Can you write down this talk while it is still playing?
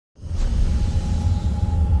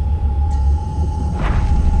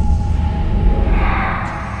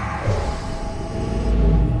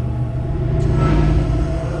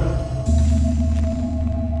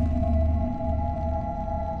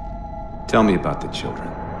Tell me about the children.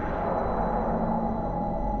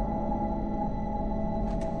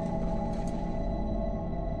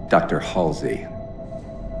 Dr. Halsey.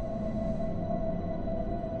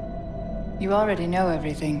 You already know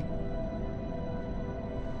everything.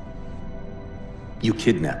 You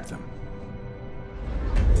kidnapped them.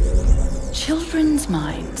 Children's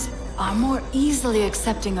minds are more easily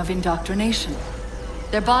accepting of indoctrination.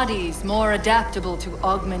 Their bodies more adaptable to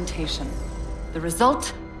augmentation. The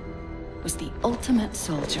result was the ultimate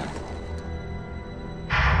soldier.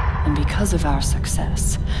 And because of our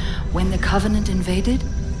success, when the Covenant invaded,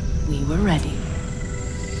 we were ready.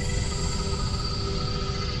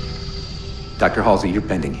 Dr. Halsey, you're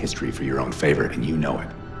bending history for your own favor, and you know it.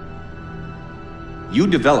 You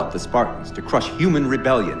developed the Spartans to crush human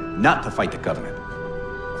rebellion, not to fight the Covenant.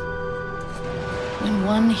 When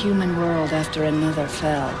one human world after another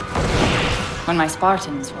fell, when my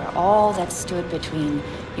Spartans were all that stood between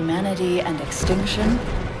humanity and extinction,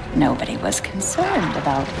 nobody was concerned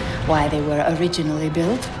about why they were originally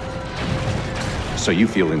built. So you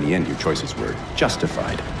feel in the end your choices were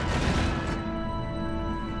justified?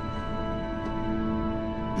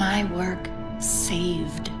 My work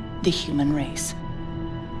saved the human race.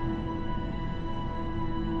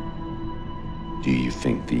 Do you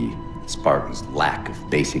think the Spartans' lack of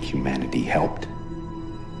basic humanity helped?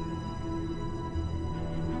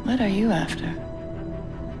 What are you after?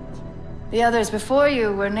 The others before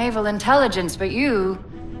you were naval intelligence, but you're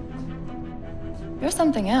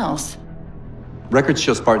something else. Records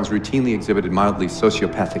show Spartans routinely exhibited mildly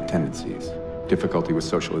sociopathic tendencies, difficulty with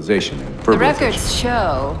socialization, and verbalization. The records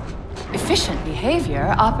show efficient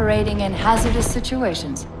behavior operating in hazardous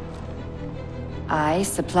situations. I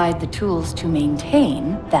supplied the tools to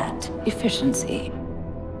maintain that efficiency.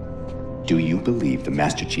 Do you believe the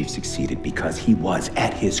Master Chief succeeded because he was,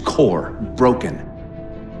 at his core, broken?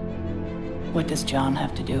 What does John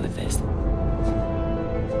have to do with this?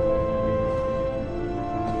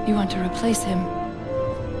 You want to replace him?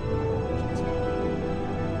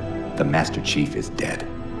 The Master Chief is dead.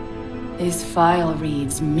 His file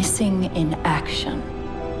reads missing in action.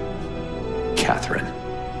 Catherine.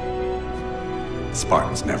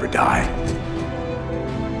 Spartans never die.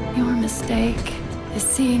 Your mistake is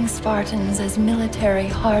seeing Spartans as military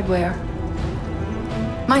hardware.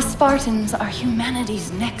 My Spartans are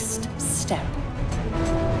humanity's next step.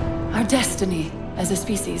 Our destiny as a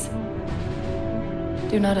species.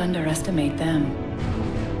 Do not underestimate them.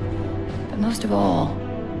 But most of all,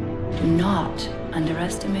 do not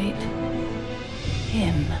underestimate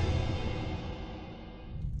him.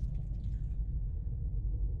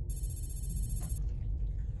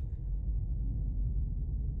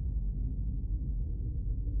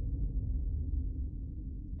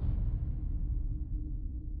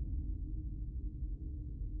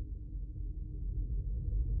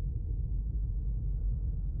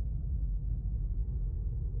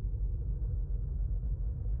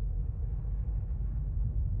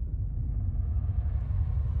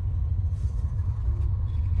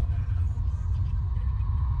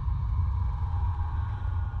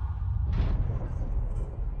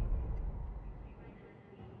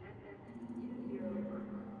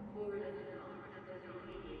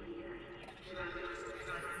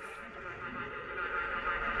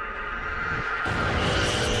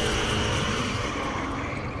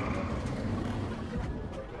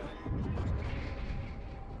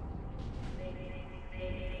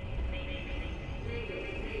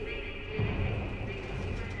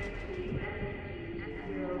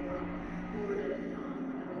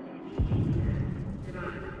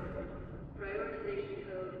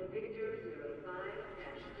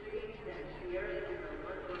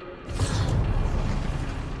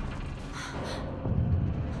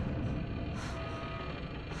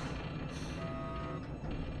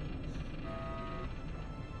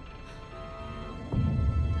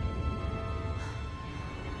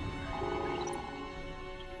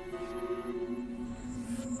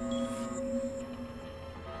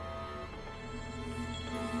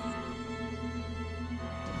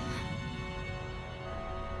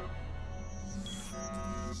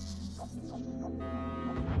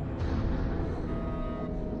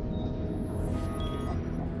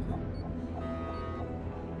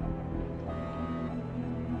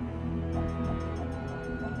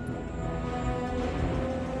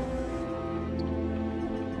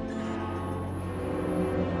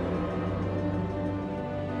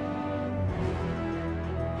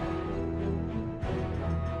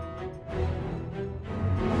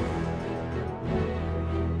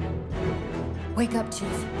 Wake up,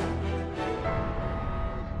 Chief.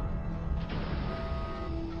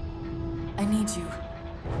 I need you.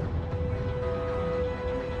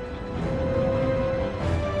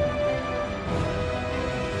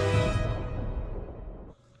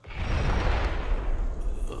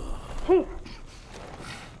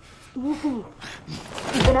 DC!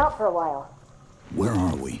 You've been out for a while. Where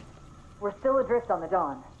are we? We're still adrift on the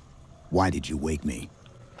Dawn. Why did you wake me?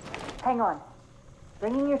 Hang on.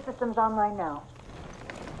 Bringing your systems online now.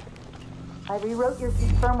 I rewrote your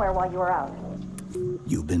ship's firmware while you were out.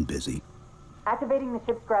 You've been busy. Activating the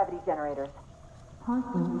ship's gravity generators.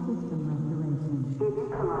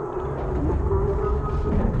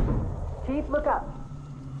 Chief, look up.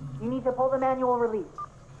 You need to pull the manual release.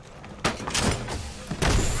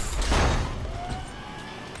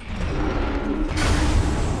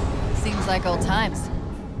 Seems like old times.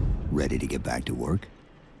 Ready to get back to work?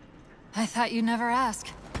 I thought you'd never ask.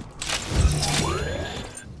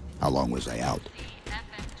 How long was I out?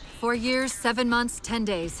 4 years, 7 months, 10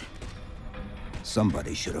 days.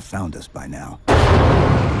 Somebody should have found us by now.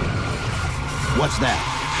 What's that?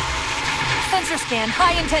 Sensor scan,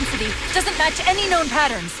 high intensity. Doesn't match any known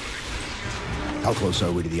patterns. How close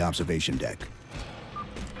are we to the observation deck?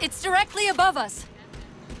 It's directly above us.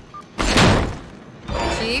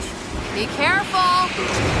 Chief, be careful.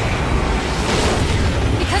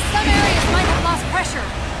 Because some areas might have lost pressure.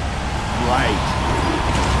 Right.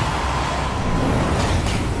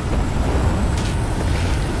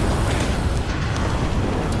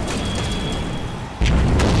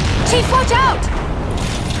 Chief, watch out!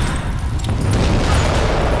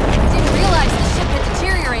 Didn't realize the ship had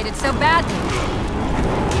deteriorated so badly.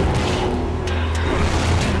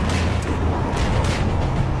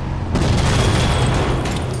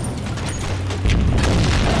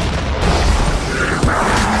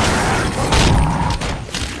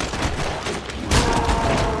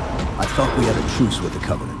 I thought we had a truce with the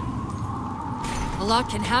Covenant. A lot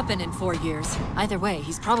can happen in 4 years. Either way,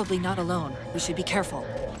 he's probably not alone. We should be careful.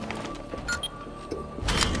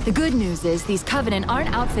 The good news is these Covenant aren't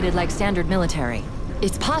outfitted like standard military.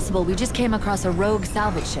 It's possible we just came across a rogue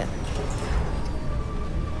salvage ship.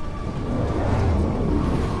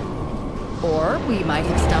 Or we might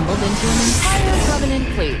have stumbled into an entire Covenant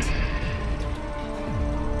fleet.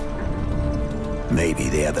 Maybe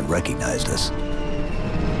they haven't recognized us.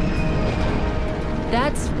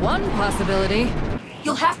 That's one possibility.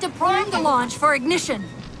 You'll have to prime the launch for ignition.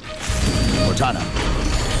 Cortana,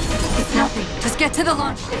 It's nothing. Just get to the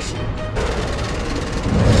launch station.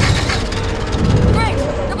 Great!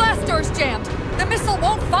 The blast door's jammed. The missile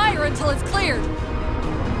won't fire until it's cleared.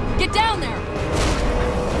 Get down there.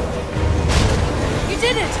 You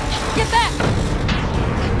did it! Get back!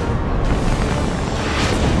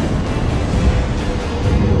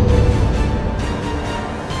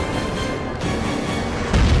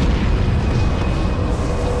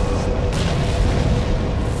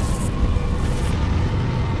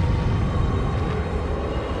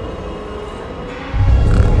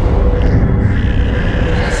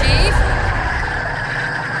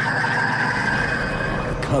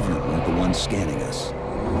 Covenant weren't the ones scanning us.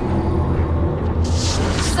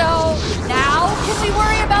 So, now can we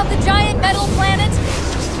worry about the giant metal planet?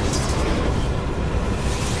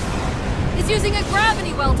 It's using a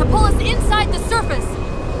gravity well to pull us inside the surface.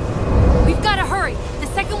 We've got to hurry. The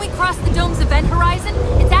second we cross the dome's event horizon,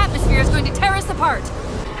 its atmosphere is going to tear us apart. 5%.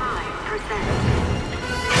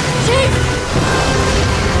 Chief!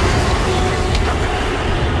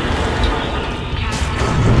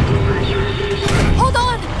 Hold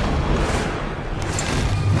on!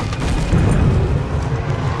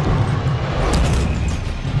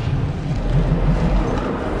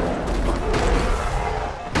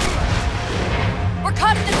 We're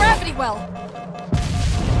caught in the gravity well.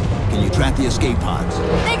 Can you track the escape pods?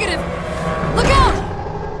 Negative. Look out!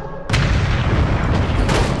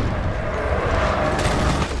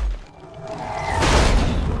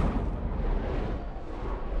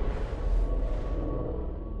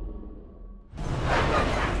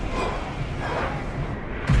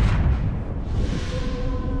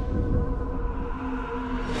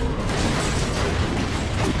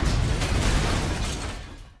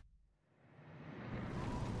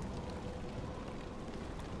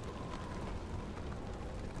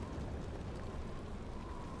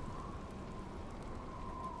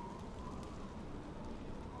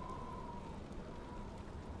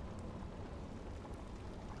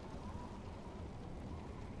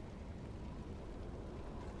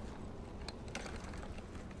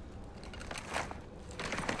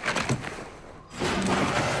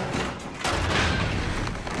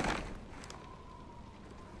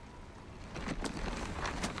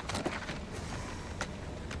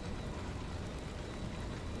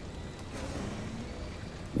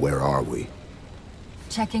 Where are we?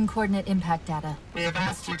 Checking coordinate impact data. We have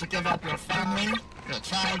asked you to give up your family, your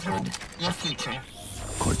childhood, your future.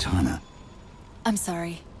 Cortana. I'm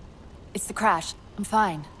sorry. It's the crash. I'm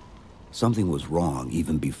fine. Something was wrong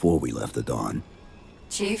even before we left the Dawn.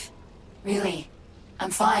 Chief? Really?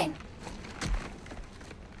 I'm fine.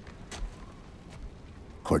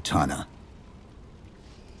 Cortana.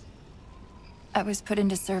 I was put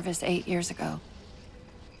into service 8 years ago.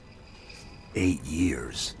 8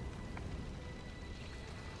 years.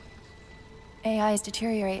 AIs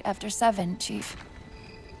deteriorate after 7, Chief.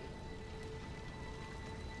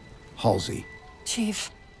 Halsey.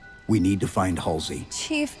 Chief. We need to find Halsey.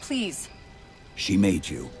 Chief, please. She made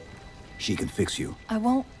you. She can fix you. I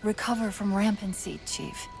won't recover from rampancy,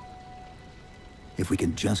 Chief. If we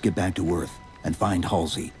can just get back to Earth and find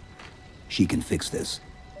Halsey, she can fix this.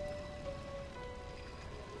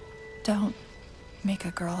 Don't make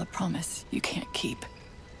a girl a promise you can't keep.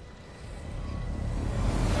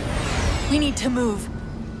 We need to move.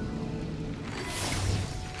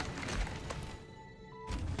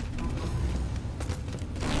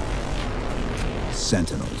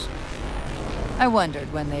 Sentinels. I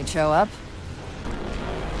wondered when they'd show up.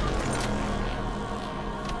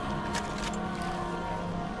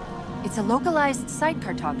 It's a localized site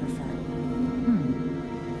cartographer.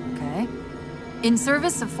 Okay. In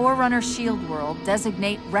service of Forerunner Shield World,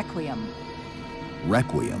 designate Requiem.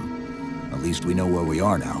 Requiem. At least we know where we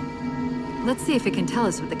are now. Let's see if it can tell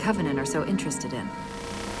us what the Covenant are so interested in.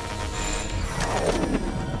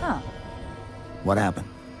 Huh. What happened?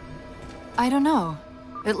 I don't know.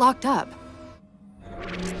 It locked up.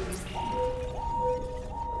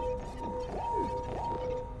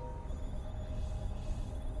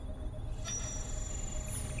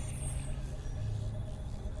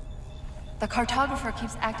 The cartographer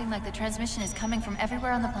keeps acting like the transmission is coming from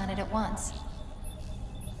everywhere on the planet at once.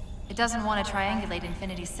 It doesn't want to triangulate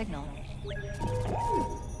Infinity's signal.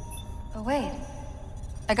 Oh wait.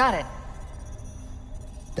 I got it.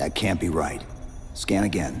 That can't be right. Scan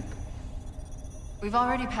again. We've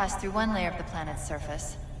already passed through one layer of the planet's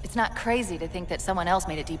surface. It's not crazy to think that someone else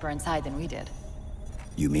made it deeper inside than we did.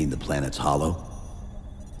 You mean the planet's hollow?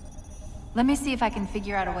 Let me see if I can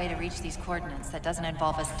figure out a way to reach these coordinates that doesn't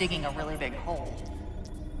involve us digging a really big hole.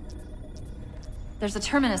 There's a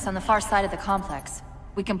terminus on the far side of the complex.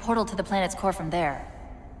 We can portal to the planet's core from there.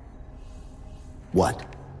 What?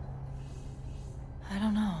 I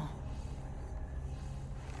don't know.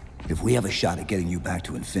 If we have a shot at getting you back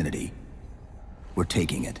to Infinity, we're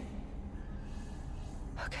taking it.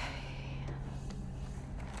 Okay.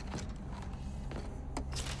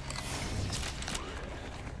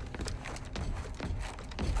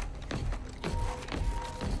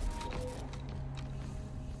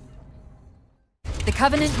 The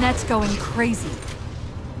Covenant net's going crazy.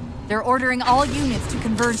 They're ordering all units to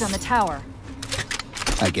converge on the tower.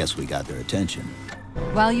 I guess we got their attention.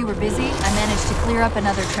 While you were busy, I managed to clear up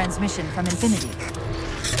another transmission from Infinity.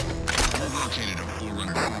 Located a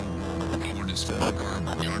Forerunner. Coordinates to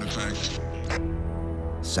the artifact.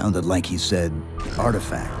 Sounded like he said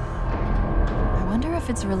artifact. I wonder if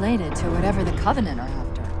it's related to whatever the Covenant are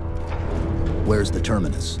after. Where's the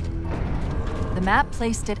terminus? The map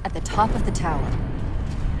placed it at the top of the tower.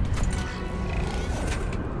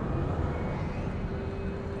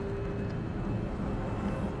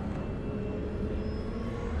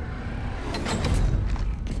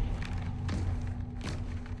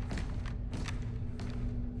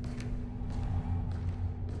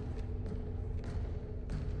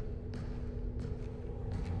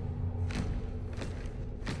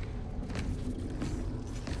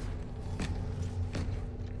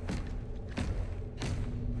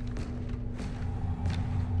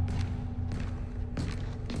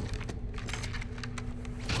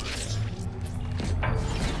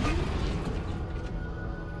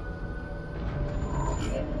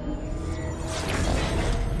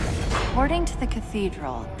 According to the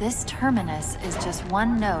Cathedral, this terminus is just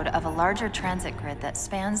one node of a larger transit grid that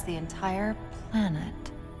spans the entire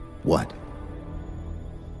planet. What?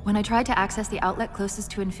 When I tried to access the outlet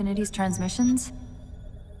closest to Infinity's transmissions,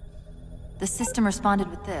 the system responded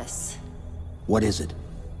with this. What is it?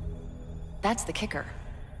 That's the kicker.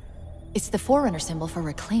 It's the Forerunner symbol for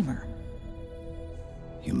Reclaimer.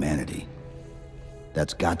 Humanity.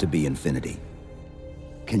 That's got to be Infinity.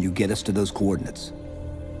 Can you get us to those coordinates?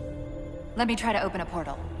 Let me try to open a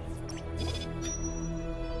portal.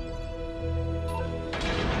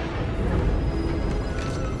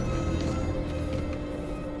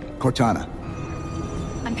 Cortana.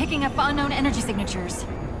 I'm picking up unknown energy signatures.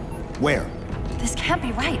 Where? This can't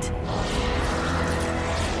be right.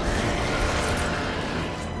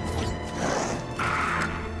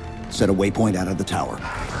 Set a waypoint out of the tower.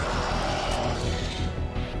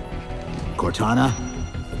 Cortana?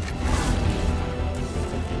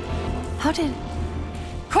 How did...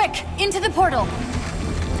 Quick, into the portal!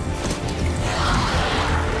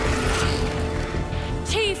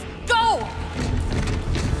 Chief, go!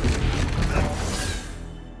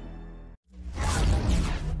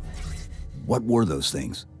 What were those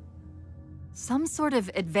things? Some sort of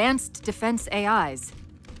advanced defense AIs.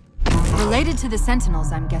 Related to the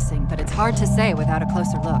Sentinels, I'm guessing, but it's hard to say without a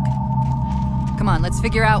closer look. Come on, let's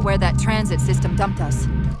figure out where that transit system dumped us.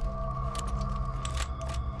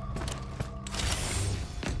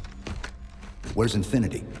 Where's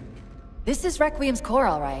Infinity? This is Requiem's core,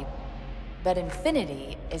 all right. But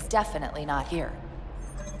Infinity is definitely not here.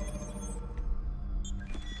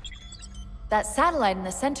 That satellite in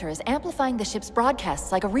the center is amplifying the ship's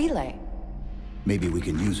broadcasts like a relay. Maybe we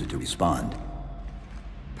can use it to respond.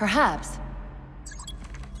 Perhaps.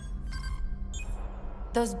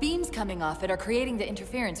 Those beams coming off it are creating the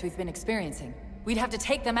interference we've been experiencing. We'd have to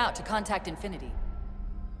take them out to contact Infinity.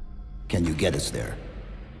 Can you get us there?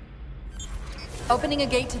 Opening a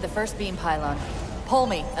gate to the first beam pylon. Pull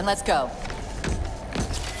me, and let's go.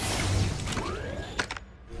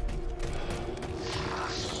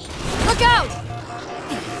 Look out!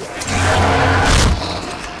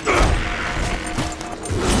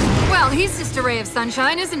 Well, he's just a ray of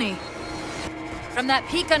sunshine, isn't he? From that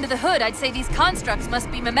peek under the hood, I'd say these constructs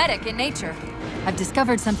must be mimetic in nature. I've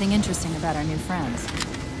discovered something interesting about our new friends.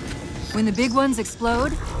 When the big ones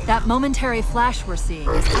explode, that momentary flash we're seeing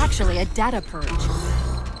is actually a data purge.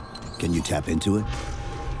 Can you tap into it?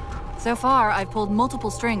 So far, I've pulled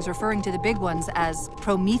multiple strings referring to the big ones as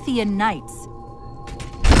Promethean Knights.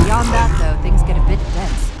 Beyond that, though, things get a bit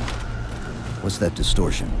dense. What's that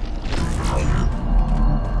distortion?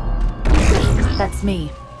 That's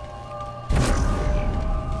me.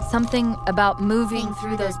 Something about moving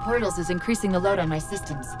through those portals is increasing the load on my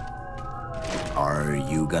systems. Are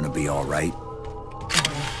you gonna be all right?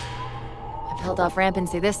 I've held off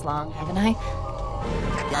rampancy this long, haven't I?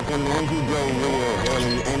 Captain Lindsay Joe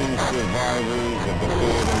hailing any survivors of the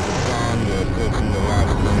Forward Unto Dawn. They're approaching the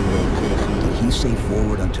last runway station. Did he say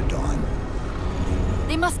Forward Unto Dawn?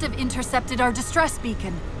 They must have intercepted our distress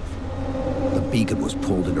beacon. The beacon was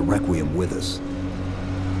pulled into Requiem with us.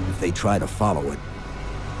 If they try to follow it...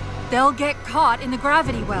 They'll get caught in the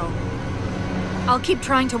gravity well. I'll keep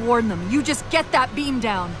trying to warn them. You just get that beam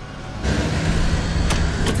down.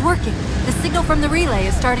 It's working. The signal from the relay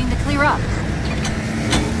is starting to clear up.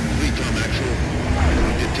 Recom Actual.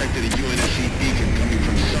 We detected a UNSC beacon coming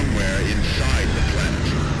from somewhere inside the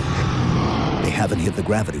planet. They haven't hit the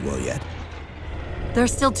gravity well yet.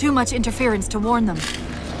 There's still too much interference to warn them.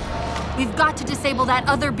 We've got to disable that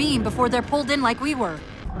other beam before they're pulled in like we were.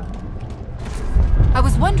 I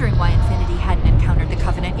was wondering why Infinity hadn't encountered the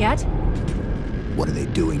Covenant yet. What are they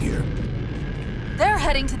doing here? They're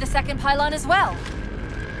heading to the second pylon as well.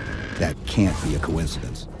 That can't be a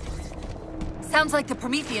coincidence. Sounds like the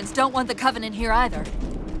Prometheans don't want the Covenant here either.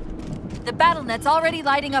 The BattleNet's already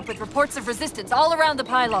lighting up with reports of resistance all around the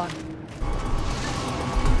pylon.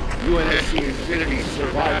 UNSC Infinity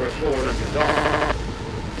survivor Forward Unto Dawn.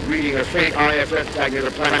 Reading a faint IFF tag near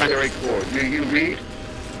the planetary core. Do you read?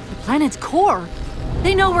 The planet's core?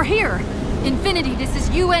 They know we're here! Infinity, this is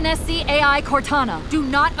UNSC AI Cortana. Do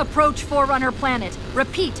not approach Forerunner planet.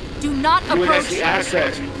 Repeat, do not approach... UNSC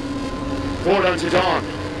asset. Forward Unto Dawn.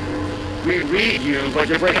 We read you, but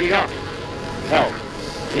you're breaking up. Help.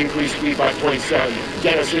 Increase speed by 0.7.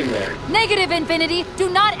 Get us in there. Negative, Infinity! Do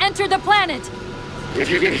not enter the planet! If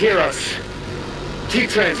you can hear us, keep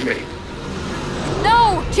transmitting.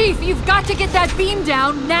 No! Chief, you've got to get that beam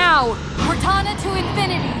down now! Cortana to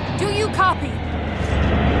Infinity. Do you copy?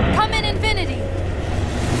 Come in, Infinity!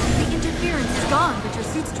 The interference is gone, but your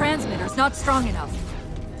suit's transmitter's not strong enough.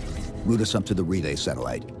 Route us up to the relay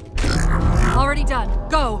satellite. Already done.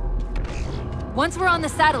 Go! Once we're on the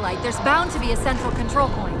satellite, there's bound to be a central control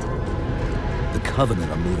point. The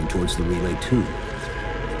Covenant are moving towards the relay too.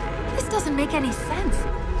 This doesn't make any sense.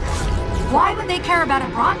 Why would they care about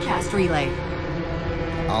a broadcast relay?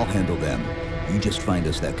 I'll handle them. You just find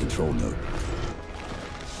us that control node.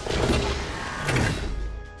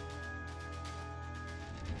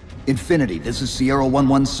 Infinity, this is Sierra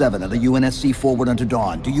 117 of the UNSC Forward Unto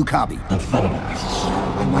Dawn. Do you copy?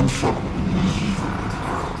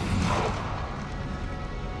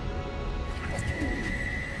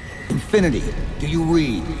 Infinity, do you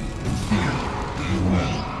read?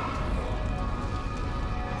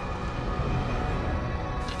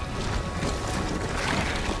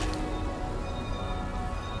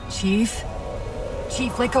 Chief?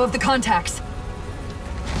 Chief, let go of the contacts.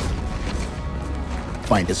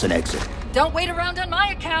 Find us an exit. Don't wait around on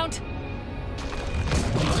my account!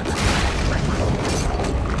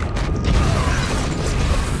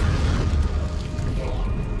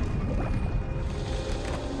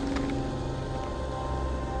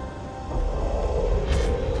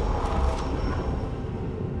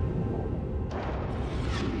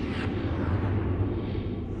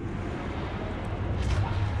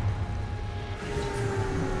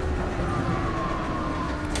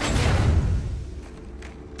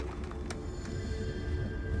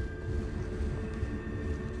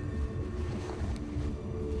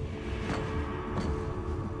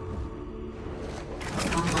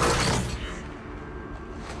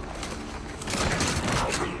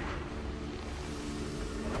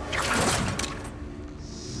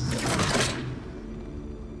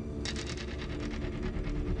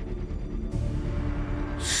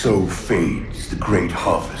 So fades the great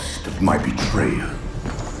harvest of my betrayal.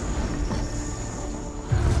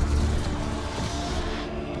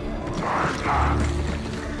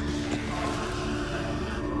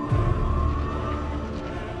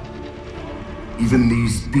 Even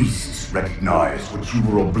these beasts recognize what you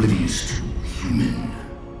were oblivious to, human.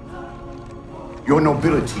 Your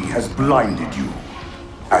nobility has blinded you,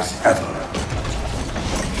 as ever.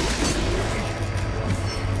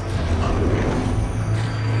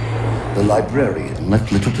 The librarian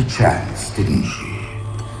left little to chance, didn't she?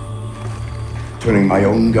 Turning my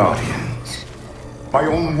own guardians, my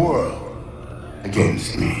own world,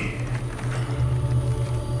 against me.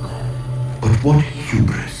 But what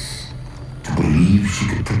hubris to believe she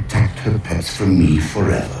could protect her pets from me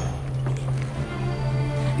forever.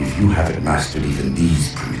 If you haven't mastered even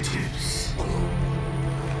these primitives,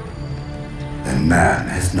 then man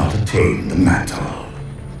has not attained the mantle.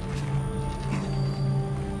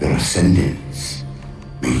 Their ascendance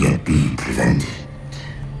may yet be prevented.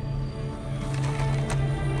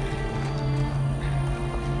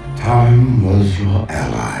 Time was your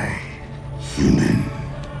ally, human.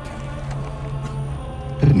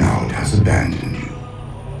 But now it has abandoned you.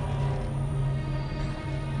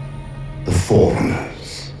 The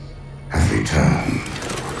Forerunners have returned.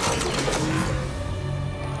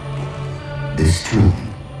 This tomb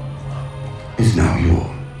is now yours.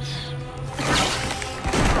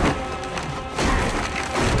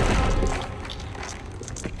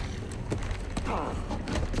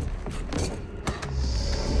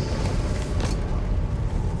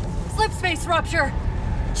 Slip space rupture!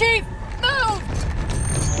 Chief, move!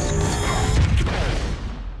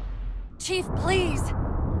 Chief, please.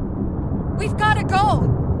 We've gotta go!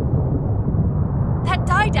 That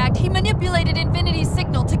Didact, he manipulated Infinity's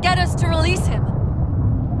signal to get us to release him.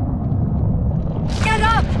 Get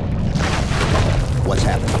up! What's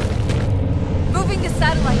happening? Moving the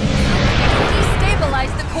satellite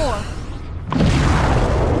destabilize the core.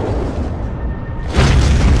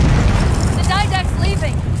 The Didact's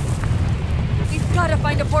leaving. We've gotta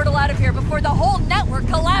find a portal out of here before the whole network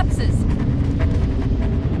collapses.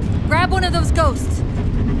 Grab one of those ghosts.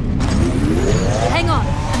 Hang on.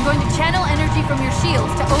 I'm going to channel energy from your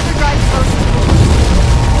shields to overdrive ghosts.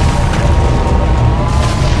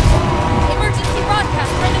 Emergency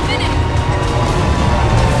broadcast from Infinity.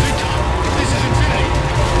 This is Infinity.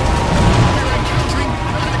 We're encountering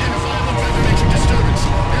an unidentifiable gravimetric disturbance.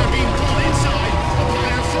 We are being pulled inside upon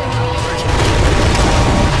our forward alert.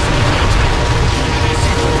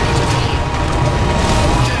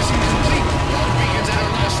 Jettisoning complete. All beacons at our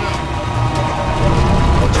last node.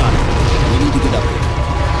 Cortana, we need to get up here.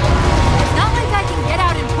 It's not like I can get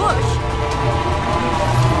out and push.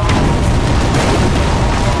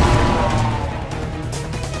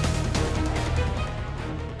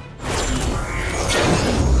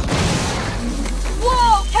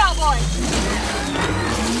 Whoa, cowboy!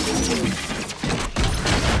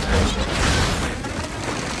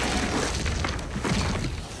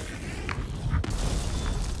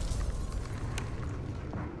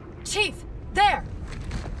 Chief, there!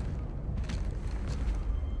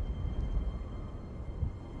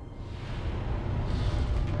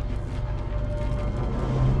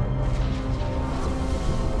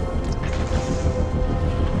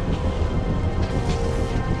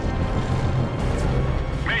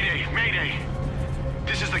 Mayday!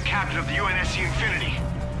 This is the captain of the UNSC Infinity.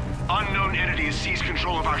 Unknown entity has seized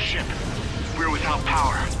control of our ship. We're without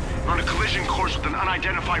power. We're on a collision course with an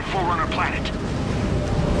unidentified Forerunner planet.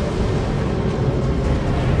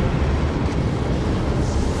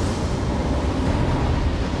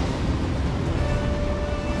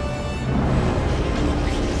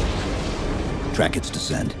 Track its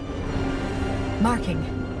descent. Marking.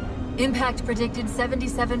 Impact predicted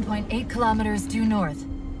 77.8 kilometers due north.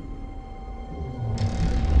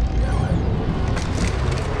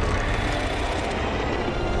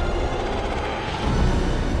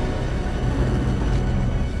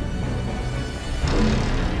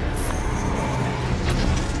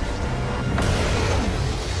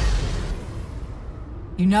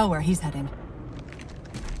 You know where he's heading.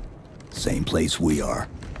 Same place we are.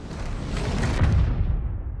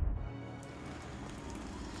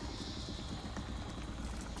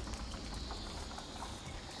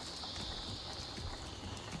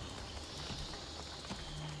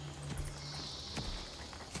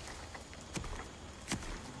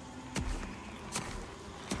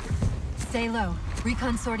 Stay low.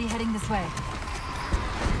 Recon sortie heading this way.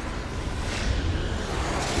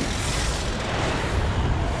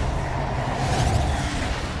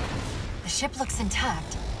 The ship looks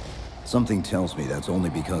intact. Something tells me that's only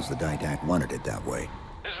because the Didact wanted it that way.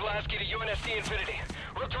 This is Lasky to UNSC Infinity.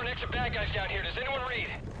 We're up to our next bad guys down here. Does anyone read?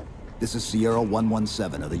 This is Sierra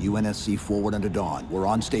 117 of the UNSC forward under Dawn. We're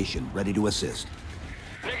on station, ready to assist.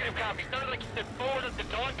 Negative copy. Sounded like you said forward under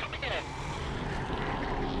Dawn coming in.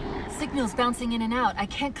 Signal's bouncing in and out. I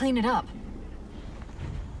can't clean it up.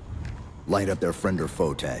 Light up their friend or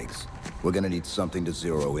foe tags. We're gonna need something to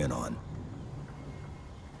zero in on.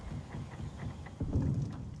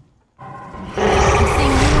 I'm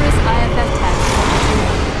seeing numerous IFF tags.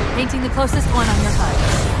 Painting the closest one on your HUD.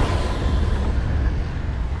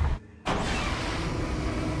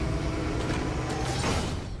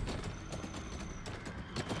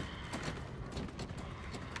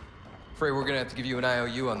 Afraid we're gonna have to give you an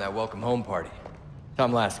IOU on that welcome home party.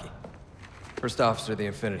 Tom Lasky, first officer of the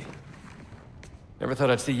Infinity. Never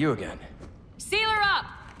thought I'd see you again. Seal her up!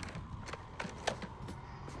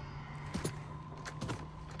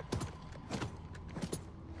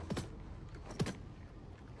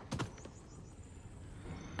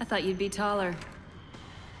 I thought you'd be taller.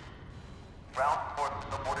 Ground forces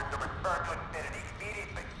are ordered to return to Infinity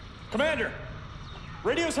immediately. Commander!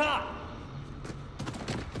 Radio's hot!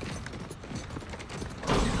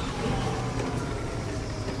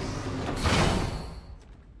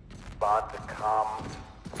 Respond to comm.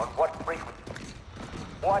 On what frequency?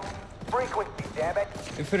 What frequency, damn it?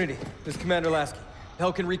 Infinity, this is Commander Lasky.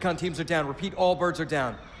 Pelican recon teams are down. Repeat, all birds are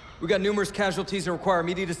down. We got numerous casualties and require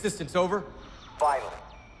immediate assistance. Over. Finally.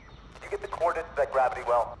 Did you get the coordinates of that gravity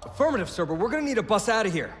well? Affirmative, sir, but we're gonna need a bus out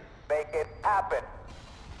of here. Make it happen.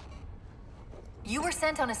 You were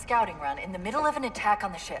sent on a scouting run in the middle of an attack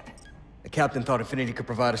on the ship. The captain thought Infinity could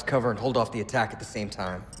provide us cover and hold off the attack at the same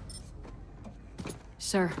time.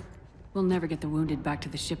 Sir, we'll never get the wounded back to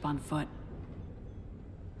the ship on foot.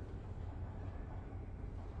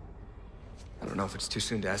 I don't know if it's too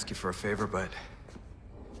soon to ask you for a favor, but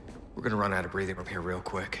we're gonna run out of breathing room here real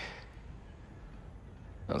quick.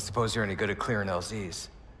 I don't suppose you're any good at clearing LZs.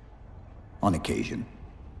 On occasion.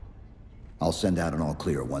 I'll send out an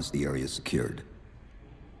all-clear once the area is secured.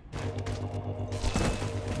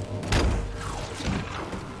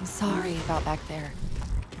 I'm sorry about back there.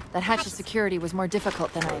 That hatch's security was more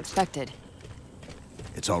difficult than I expected.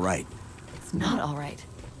 It's all right. It's not all right.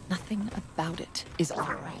 Nothing about it is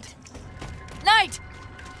all right. Knight!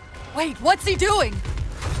 Wait, what's he doing?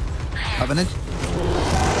 Covenant?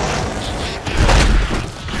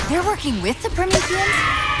 They're working with the Prometheans?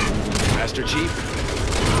 Master Chief,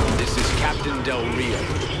 this is Captain Del Rio.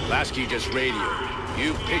 Lasky just radioed.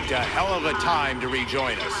 You picked a hell of a time to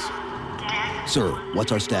rejoin us. Sir,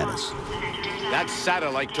 what's our status? That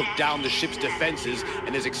satellite took down the ship's defenses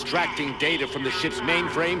and is extracting data from the ship's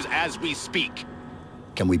mainframes as we speak.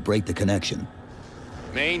 Can we break the connection?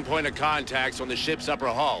 Main point of contact's on the ship's upper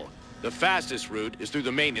hull. The fastest route is through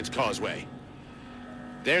the maintenance causeway.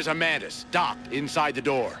 There's a Mantis docked inside the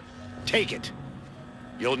door. Take it.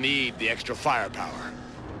 You'll need the extra firepower.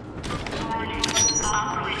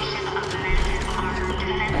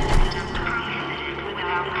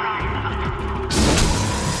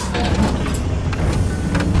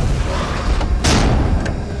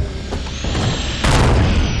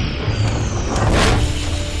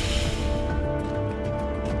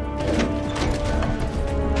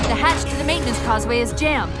 The hatch to the maintenance causeway is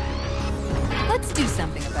jammed. Let's do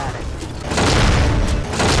something about it.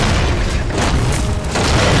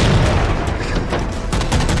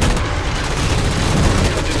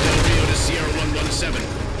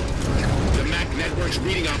 The MAC network's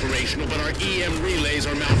reading operational, but our EM relays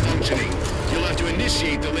are malfunctioning. You'll have to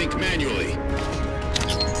initiate the link manually.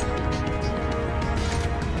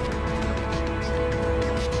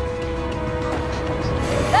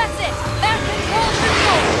 That's it! That controls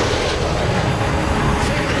restored!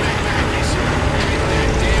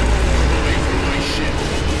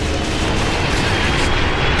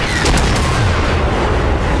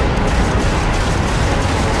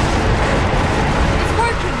 It's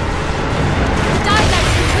working! The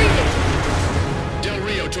Dynamite's retreating! Del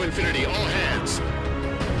Rio to Infinity, all hands.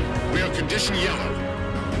 We are condition yellow.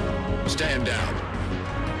 Stand down.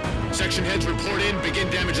 Section heads report in, begin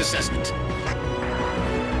damage assessment.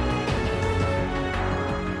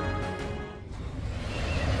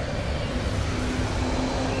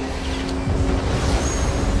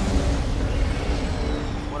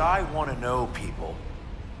 What I want to know, people,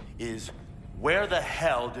 is where the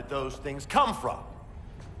hell did those things come from?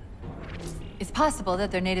 It's possible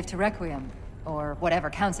that they're native to Requiem, or whatever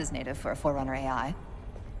counts as native for a Forerunner AI.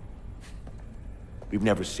 We've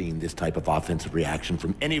never seen this type of offensive reaction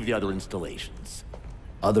from any of the other installations.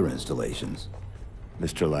 Other installations?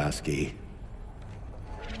 Mr. Lasky.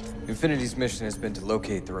 Infinity's mission has been to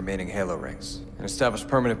locate the remaining Halo rings, and establish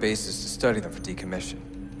permanent bases to study them for decommission.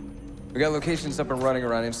 We got locations up and running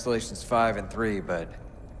around Installations 5 and 3, but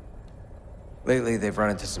lately they've run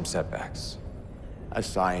into some setbacks. A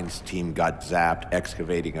science team got zapped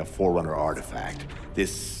excavating a Forerunner artifact.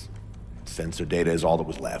 This sensor data is all that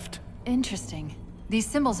was left. Interesting. These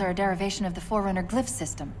symbols are a derivation of the Forerunner glyph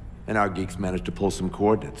system. And our geeks managed to pull some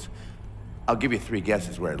coordinates. I'll give you 3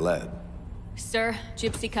 guesses where it led. Sir,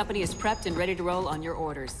 Gypsy Company is prepped and ready to roll on your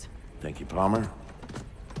orders. Thank you, Palmer.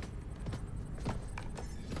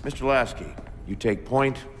 Mr. Lasky, you take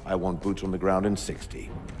point. I want boots on the ground in 60.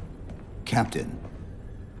 Captain.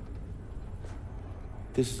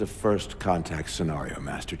 This is a first contact scenario,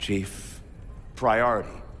 Master Chief.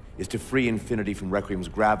 Priority is to free Infinity from Requiem's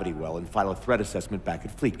gravity well and file a threat assessment back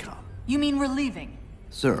at FleetCom. You mean we're leaving?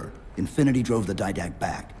 Sir, Infinity drove the Didact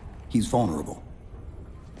back. He's vulnerable.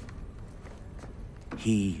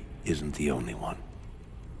 He isn't the only one.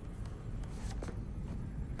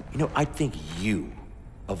 You know, I think you,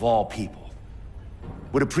 of all people,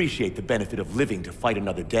 would appreciate the benefit of living to fight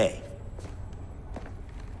another day.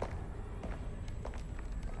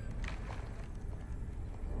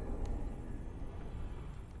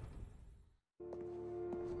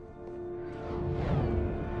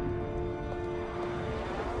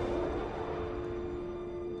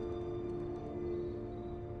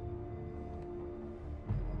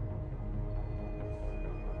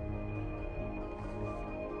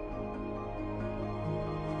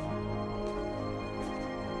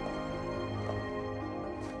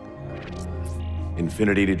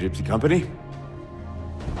 Infinity to Gypsy Company?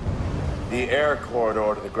 The air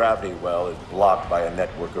corridor to the gravity well is blocked by a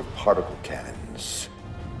network of particle cannons.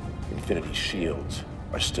 Infinity's shields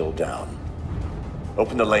are still down.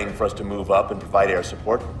 Open the lane for us to move up and provide air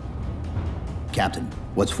support. Captain,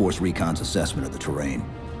 what's Force Recon's assessment of the terrain?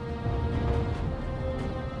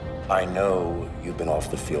 I know you've been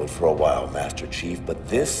off the field for a while, Master Chief, but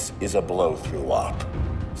this is a blow-through op.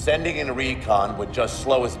 Sending in recon would just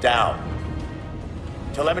slow us down.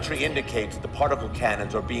 Telemetry indicates the particle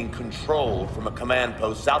cannons are being controlled from a command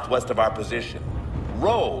post southwest of our position.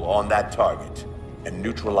 Roll on that target and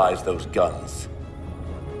neutralize those guns.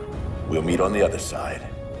 We'll meet on the other side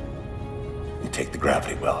and take the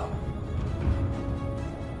gravity well.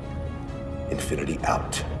 Infinity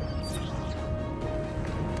out.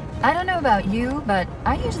 I don't know about you, but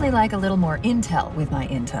I usually like a little more intel with my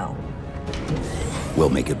intel. We'll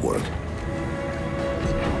make it work.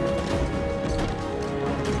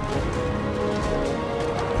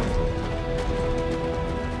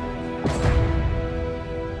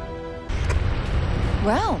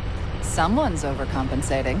 Well, someone's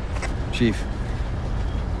overcompensating. Chief,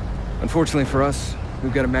 unfortunately for us,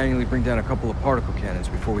 we've got to manually bring down a couple of particle cannons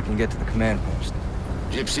before we can get to the command post.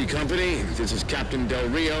 Gypsy Company, this is Captain Del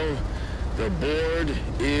Rio. The board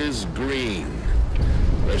is green.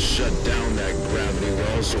 Let's shut down that gravity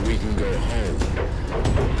well so we can go home.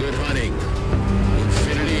 Good hunting.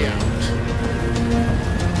 Infinity out.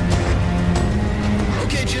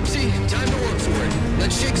 Okay, Gypsy, time to work for it.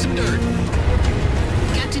 Let's shake some dirt.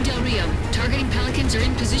 Captain Del Rio, targeting Pelicans are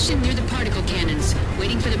in position near the particle cannons,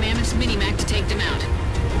 waiting for the Mammoth's mini-mac to take them out.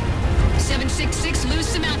 766, lose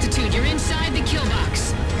some altitude. You're inside the kill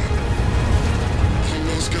box.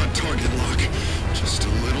 Almost got target lock. Just a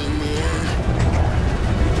little more.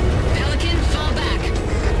 Pelican, fall back.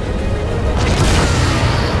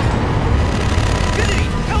 Goody!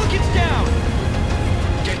 Pelican's down!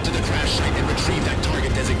 Get to the crash site and retrieve that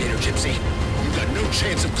target designator, Gypsy. You've got no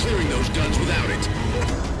chance of clearing those guns without it.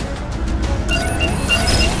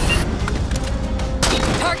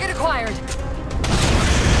 Target acquired.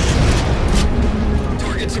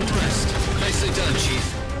 Target suppressed. Nicely done, Chief.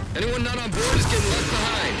 Anyone not on board is getting left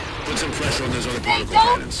behind. Put some pressure on those other They particle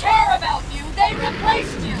don't cannons. care about you. They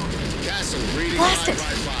replaced you. Castle, reading Blast 5 it.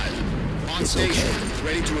 by 5. On station,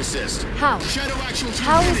 ready to assist. How? Shadow action to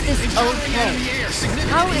How is Infinity. this Encountering okay? enemy air. Significant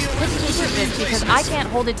How is EOS putting position through this because I replacements. can't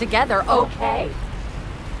hold it together okay?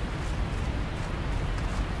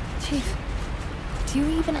 Chief, do you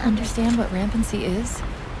even understand what rampancy is?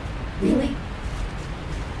 Really?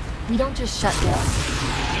 We don't just shut down.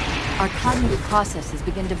 Our cognitive processes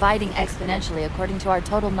begin dividing exponentially according to our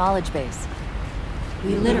total knowledge base.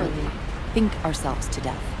 We literally think ourselves to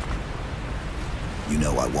death. You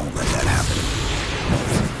know I won't let that happen.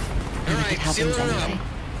 All right, It happens seal her anyway.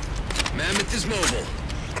 up. Mammoth is mobile.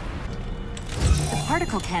 The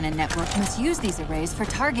particle cannon network must use these arrays for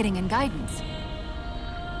targeting and guidance.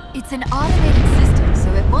 It's an automated system,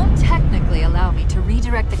 so it won't technically allow me to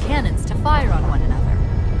redirect the cannons to fire on one another.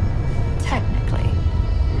 Technically.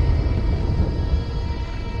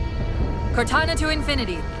 Cortana to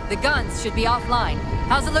Infinity. The guns should be offline.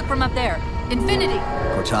 How's it look from up there? Infinity!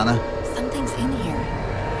 Cortana? Something's in here.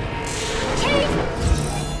 Chief!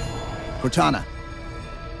 Cortana!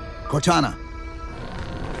 Cortana!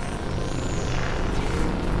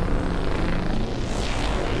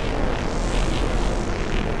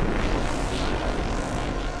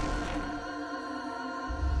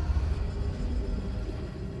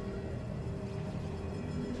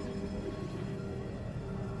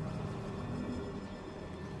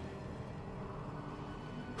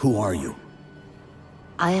 Who are you?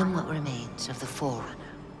 I am what remains of the Forerunner,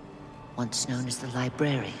 once known as the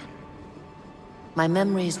Librarian. My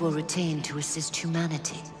memories were retained to assist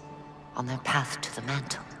humanity on their path to the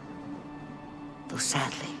mantle. Though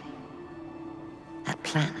sadly, that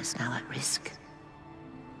plan is now at risk.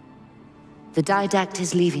 The Didact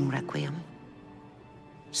is leaving Requiem.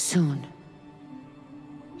 Soon.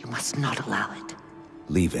 You must not allow it.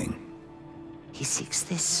 Leaving? He seeks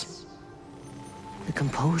this. The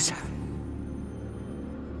Composer.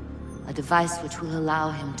 A device which will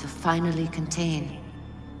allow him to finally contain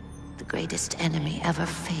the greatest enemy ever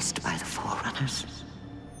faced by the Forerunners.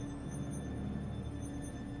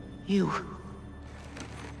 You.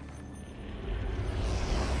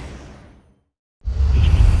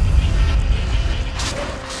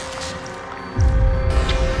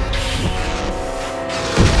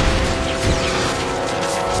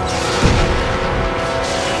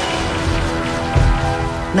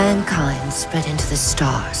 Mankind spread into the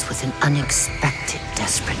stars with an unexpected,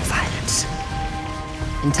 desperate violence.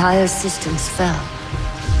 Entire systems fell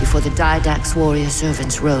before the Didact's warrior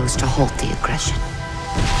servants rose to halt the aggression.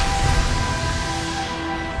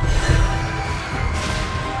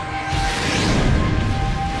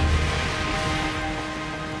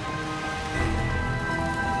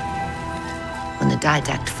 When the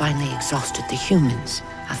Didact finally exhausted the humans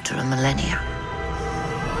after a millennia,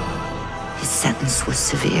 his sentence was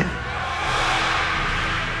severe.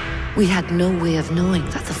 We had no way of knowing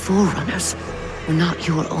that the Forerunners were not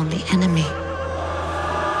your only enemy.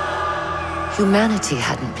 Humanity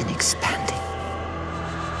hadn't been expanding.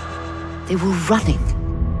 They were running.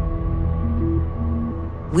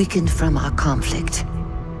 Weakened from our conflict,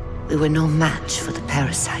 we were no match for the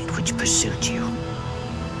parasite which pursued you.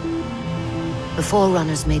 The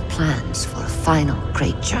Forerunners made plans for a final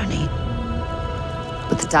great journey,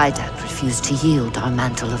 but the Didact refused to yield our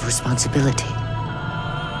mantle of responsibility.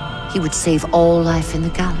 He would save all life in the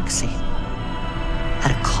galaxy,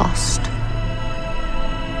 at a cost.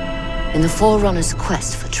 In the Forerunner's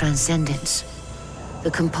quest for transcendence,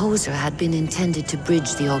 the Composer had been intended to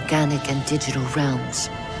bridge the organic and digital realms.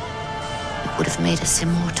 It would have made us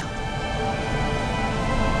immortal.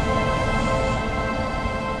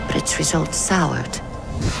 But its results soured.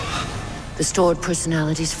 The stored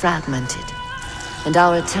personalities fragmented, and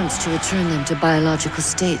our attempts to return them to biological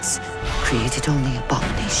states created only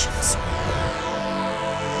abominations.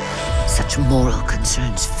 Such moral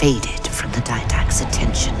concerns faded from the Didact's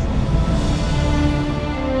attention.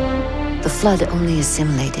 The Flood only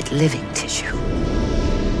assimilated living tissue.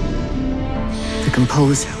 The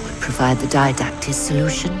Composer would provide the Didact his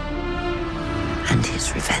solution and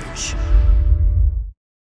his revenge.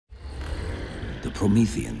 The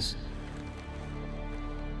Prometheans.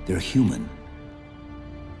 They're human.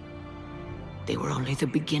 They were only the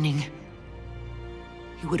beginning.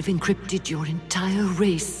 He would have encrypted your entire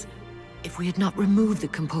race if we had not removed the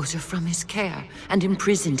Composer from his care and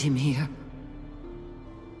imprisoned him here.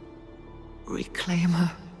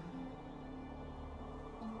 Reclaimer.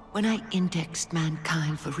 When I indexed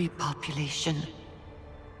mankind for repopulation,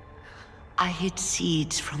 I hid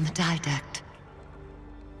seeds from the Didact.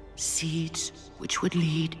 Seeds which would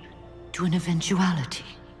lead to an eventuality.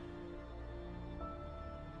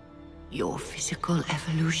 Your physical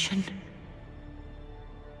evolution,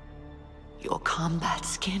 your combat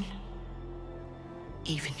skin,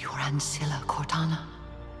 even your ancilla, Cortana.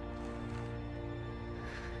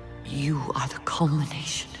 You are the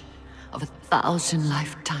culmination of 1,000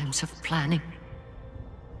 lifetimes of planning.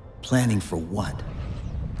 Planning for what?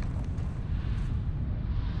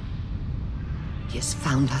 He has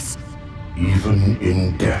found us. Even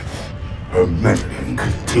in death, her meddling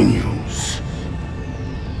continues.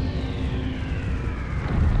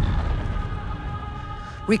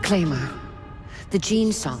 Reclaimer. The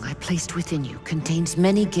gene song I placed within you contains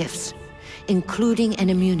many gifts, including an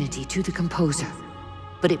immunity to the Composer.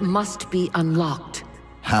 But it must be unlocked.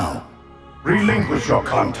 How? Relinquish your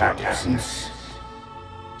contact essence.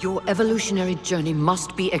 Your evolutionary journey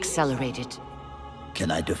must be accelerated.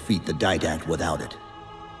 Can I defeat the Didact without it?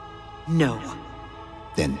 No.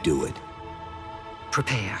 Then do it.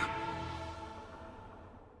 Prepare.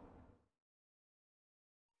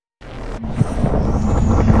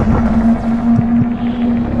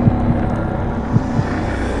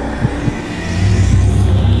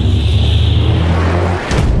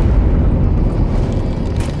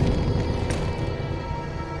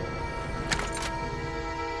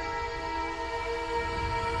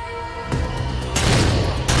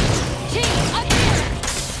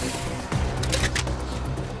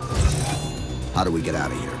 we get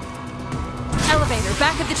out of here. Elevator,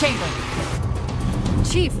 back of the chamber.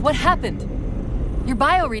 Chief, what happened? Your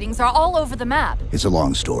bio readings are all over the map. It's a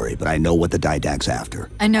long story, but I know what the Didact's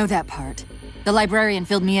after. I know that part. The librarian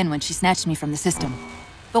filled me in when she snatched me from the system.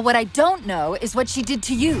 But what I don't know is what she did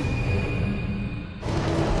to you.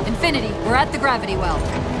 Infinity, we're at the gravity well.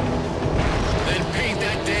 Then paint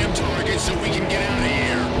that damn target so we can get out of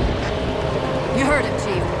here. You heard him,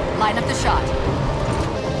 Chief. Line up the shot.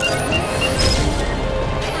 Target locked.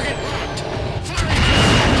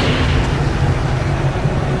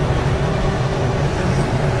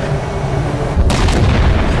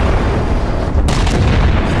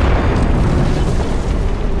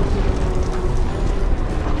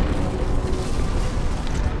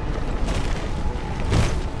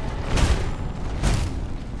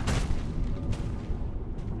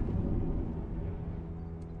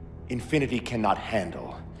 Infinity cannot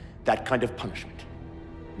handle that kind of punishment.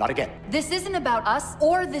 Not again. This isn't about us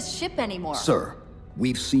or this ship anymore. Sir,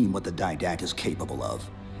 we've seen what the Didact is capable of.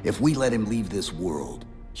 If we let him leave this world,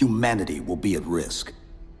 humanity will be at risk.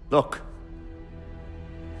 Look,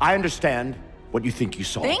 I understand what you think you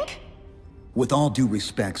saw. Think? With all due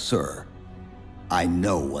respect, sir, I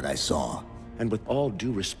know what I saw. And with all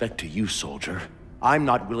due respect to you, soldier, I'm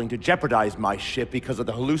not willing to jeopardize my ship because of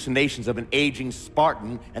the hallucinations of an aging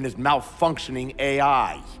Spartan and his malfunctioning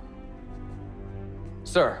AI.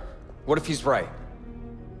 Sir, what if he's right?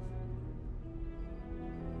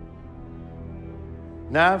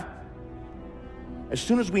 Nav, as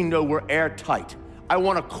soon as we know we're airtight, I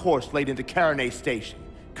want a course laid into Karenay Station.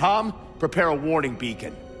 Com, prepare a warning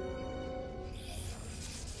beacon.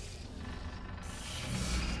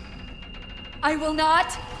 I will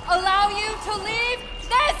not allow you to leave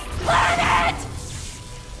this planet!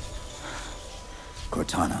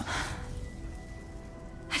 Cortana.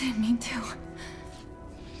 I didn't mean to.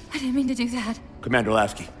 I didn't mean to do that. Commander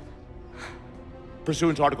Lasky.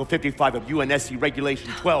 Pursuant to Article 55 of UNSC Regulation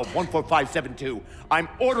 12-14572, I'm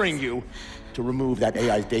ordering you to remove that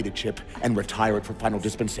AI's data chip and retire it for final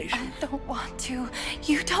dispensation. I don't want to.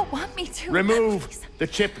 You don't want me to. Remove the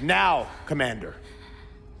chip now, Commander.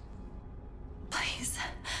 Please.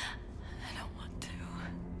 I don't want to.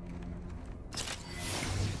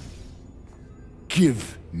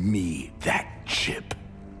 Give me that chip.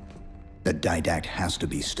 The Didact has to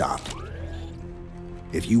be stopped.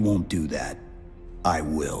 If you won't do that, I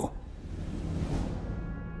will.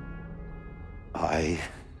 I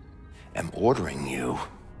am ordering you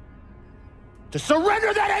to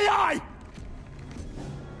surrender that AI!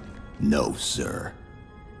 No, sir.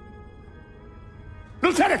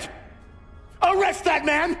 Lieutenant! Arrest that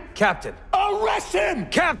man! Captain! Arrest him!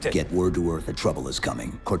 Captain! Get word to Earth that trouble is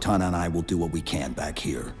coming. Cortana and I will do what we can back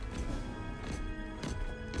here.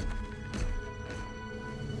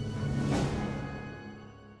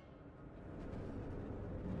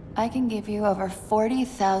 I can give you over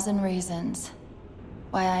 40,000 reasons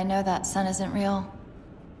why I know that sun isn't real.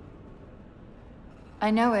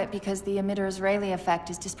 I know it because the emitter's Rayleigh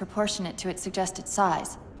effect is disproportionate to its suggested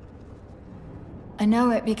size. I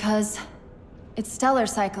know it because its stellar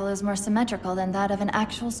cycle is more symmetrical than that of an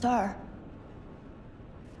actual star.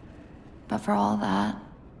 But for all that,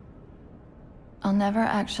 I'll never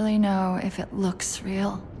actually know if it looks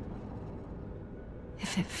real.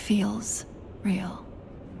 If it feels real.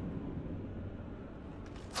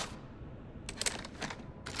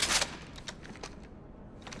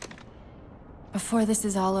 Before this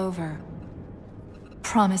is all over,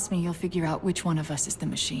 promise me you'll figure out which one of us is the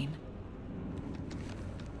machine.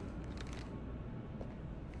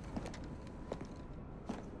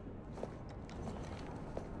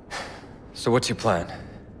 So what's your plan?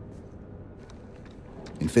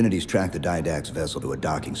 Infinity's tracked the Didact's vessel to a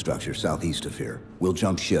docking structure southeast of here. We'll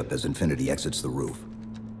jump ship as Infinity exits the roof.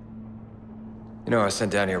 You know, I was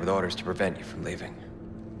sent down here with orders to prevent you from leaving.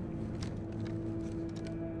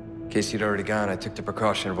 In case you'd already gone, I took the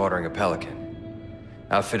precaution of ordering a Pelican,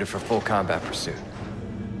 outfitted for full combat pursuit.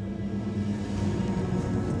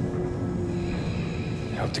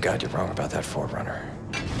 I hope to God you're wrong about that Forerunner.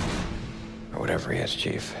 Or whatever he is,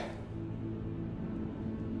 Chief.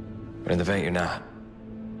 But in the event you're not.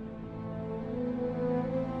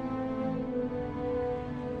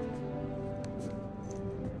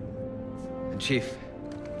 And Chief,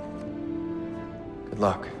 good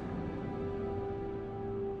luck.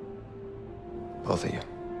 Both of you.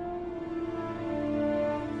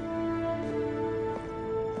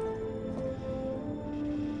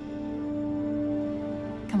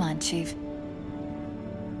 Come on, Chief.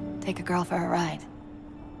 Take a girl for a ride.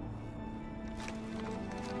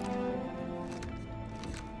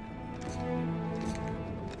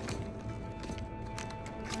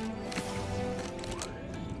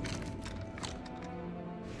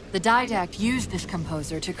 The Didact used this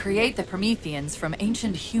composer to create the Prometheans from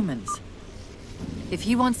ancient humans. If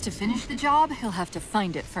he wants to finish the job, he'll have to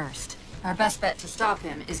find it first. Our best bet to stop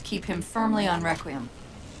him is keep him firmly on Requiem.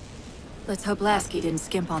 Let's hope Lasky didn't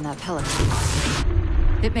skimp on that pelican.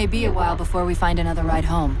 It may be a while before we find another ride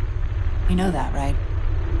home. You know that, right?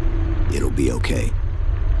 It'll be okay.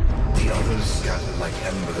 The others scattered like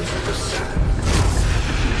embers of the sand.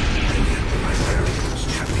 And yet the Librarian's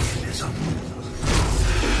champion is unmoved.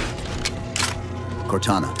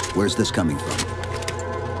 Cortana, where's this coming from?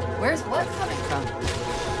 Where's what coming from?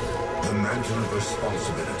 The mantle of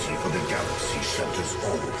responsibility for the galaxy shelters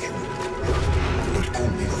all human. But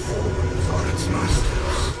only the Forerunners are its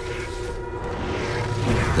masters.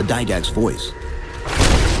 The Didact's voice.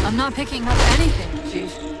 I'm not picking up anything,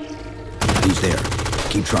 Chief. He's there.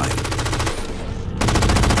 Keep trying.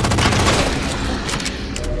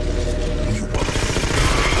 You won't.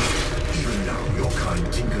 Even now, your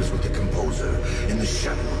kind tinkers with the composer in the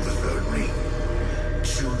shadow of the Third Ring.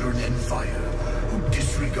 Children in fire who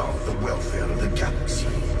disregard the welfare of the galaxy.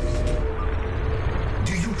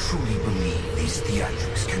 Do you truly believe these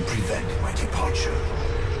theatrics can prevent my departure?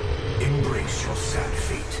 Embrace your sad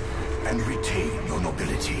fate and retain your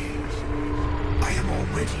nobility. I am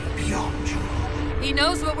already beyond you. He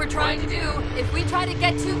knows what we're trying to do. If we try to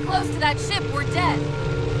get too close to that ship, we're dead.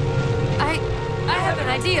 I have an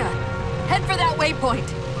idea. Head for that waypoint.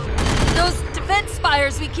 Those defense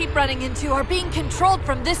spires we keep running into are being controlled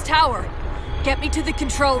from this tower. Get me to the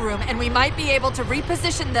control room, and we might be able to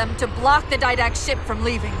reposition them to block the Didact ship from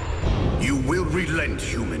leaving. You will relent,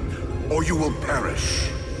 human, or you will perish.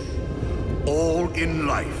 All in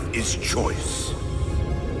life is choice.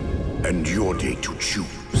 And your day to choose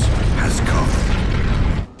has come.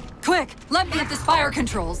 Quick, let me get the spire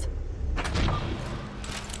controls.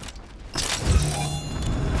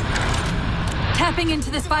 Tapping into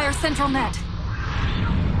the spire central net.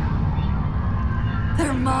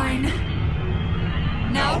 They're mine.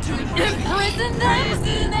 Now to imprison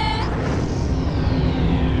them?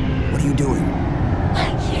 What are you doing? I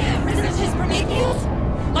can't resist his Prometheus!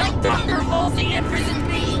 Like Thunderbolts, he imprisoned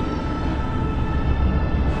me!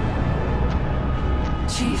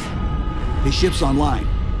 Chief. His ship's online.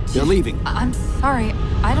 They're leaving. I'm sorry.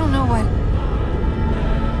 I don't know what...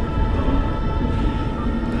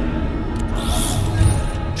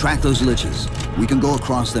 Track those liches. We can go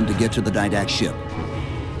across them to get to the Didact ship.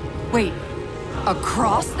 Wait.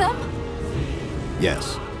 Across them?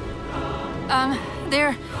 Yes.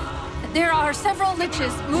 There are several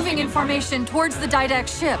liches moving in formation towards the Didact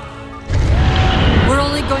ship. We're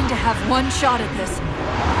only going to have one shot at this.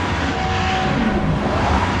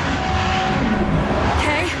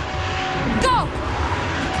 Okay? Go!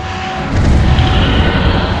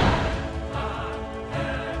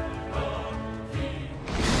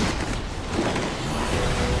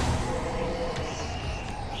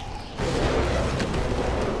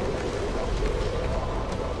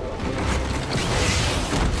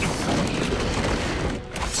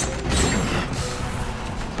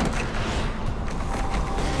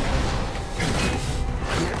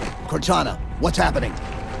 Cortana, what's happening?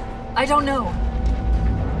 I don't know.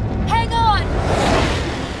 Hang on!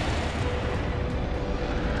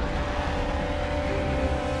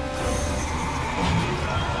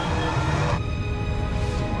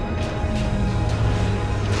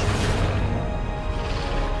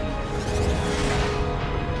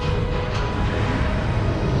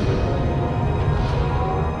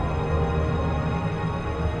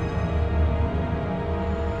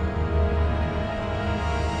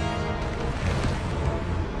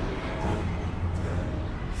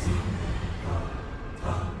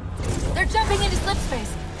 Jumping into slip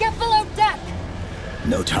space. Get below deck.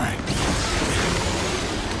 No time.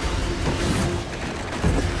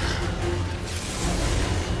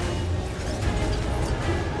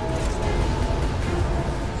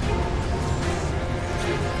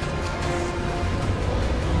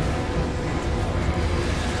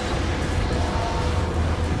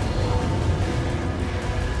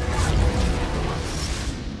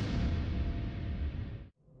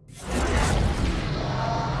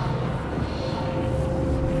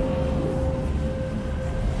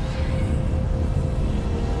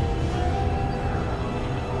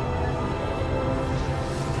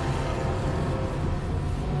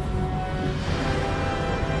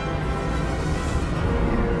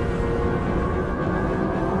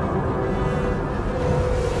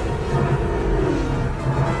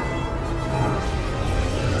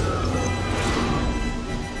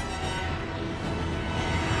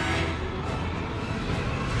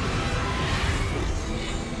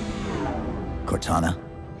 Cortana?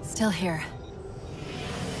 Still here.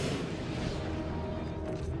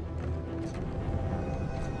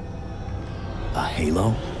 A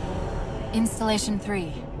halo? Installation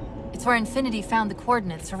 3. It's where Infinity found the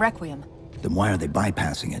coordinates for Requiem. Then why are they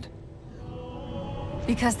bypassing it?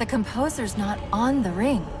 Because the composer's not on the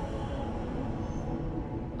ring.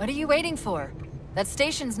 What are you waiting for? That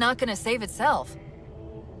station's not gonna save itself.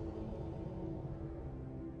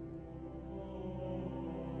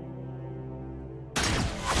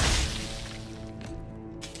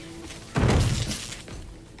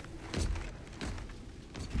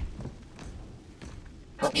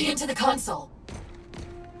 Put me into the console.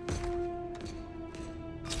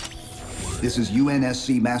 This is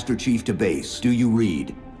UNSC Master Chief to base. Do you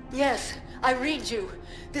read? Yes, I read you.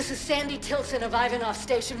 This is Sandy Tilson of Ivanov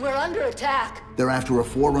Station. We're under attack. They're after a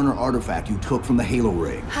Forerunner artifact you took from the Halo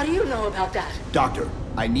ring. How do you know about that? Doctor,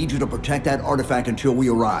 I need you to protect that artifact until we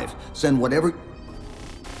arrive. Send whatever...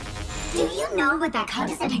 Do you know what that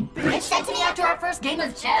condescending bitch said to me after our first game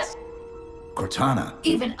of chess? Cortana.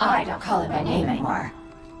 Even I don't call him by name anymore.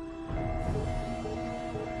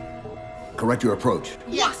 Correct your approach.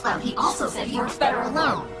 Yes, well, he also said he works better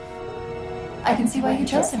alone. I can see why you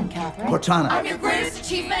chose him, Catherine. Cortana. I'm your greatest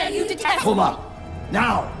achievement and you detest Pull up.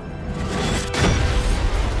 Now!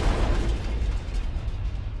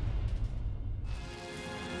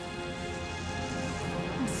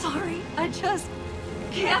 I'm sorry, I just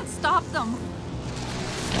can't stop them.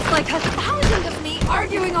 Like a thousand of me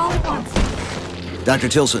arguing all at once. Dr.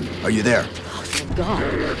 Tilson, are you there? Oh, thank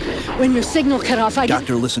God. When your signal cut off,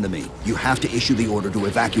 Doctor, listen to me. You have to issue the order to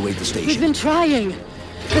evacuate the station. We've been trying.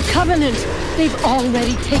 The Covenant, they've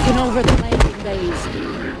already taken over the landing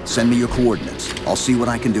bays. Send me your coordinates. I'll see what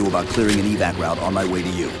I can do about clearing an evac route on my way to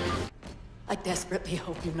you. I desperately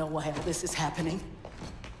hope you know why all this is happening.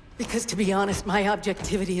 Because to be honest, my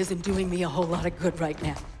objectivity isn't doing me a whole lot of good right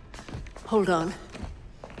now. Hold on.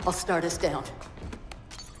 I'll start us down.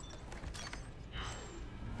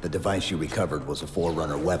 The device you recovered was a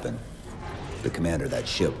Forerunner weapon. The commander of that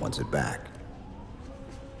ship wants it back.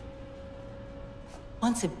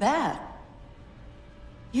 Wants it back?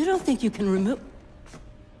 You don't think you can remove...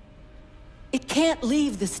 It can't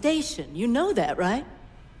leave the station. You know that, right?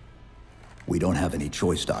 We don't have any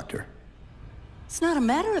choice, Doctor. It's not a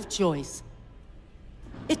matter of choice.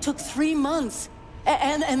 It took 3 months.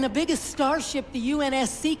 And the biggest starship the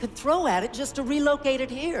UNSC could throw at it just to relocate it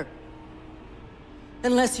here.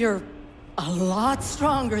 Unless you're a lot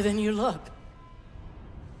stronger than you look.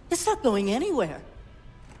 It's not going anywhere.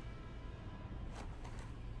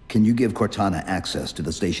 Can you give Cortana access to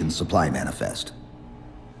the station's supply manifest?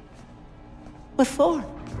 What for?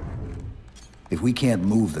 If we can't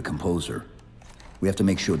move the composer, we have to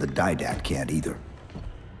make sure the Didact can't either.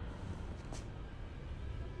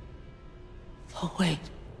 Oh, wait.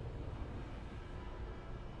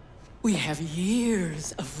 We have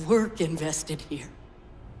years of work invested here.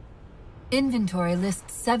 Inventory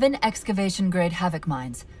lists 7 excavation-grade Havoc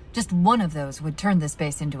mines. Just one of those would turn this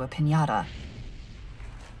base into a piñata.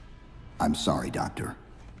 I'm sorry, Doctor.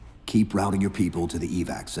 Keep routing your people to the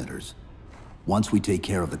evac centers. Once we take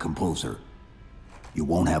care of the composer, you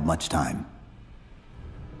won't have much time.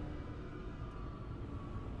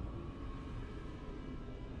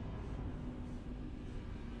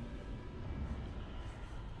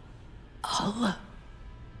 I'll,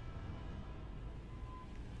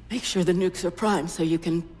 make sure the nukes are primed so you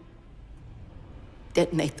can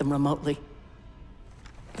detonate them remotely.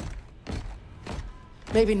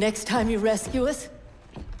 Maybe next time you rescue us,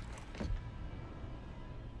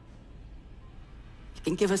 you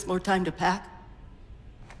can give us more time to pack.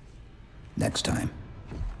 Next time.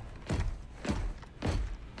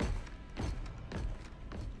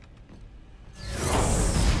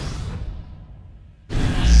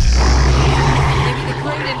 Maybe the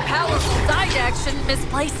great and powerful Didact shouldn't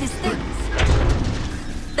misplace his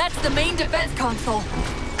things. That's the main defense console.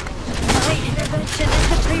 My intervention is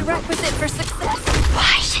the prerequisite for success.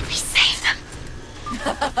 Why should we save them?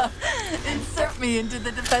 Insert me into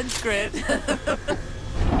the defense grid.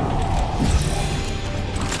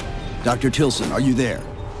 Dr. Tilson, are you there?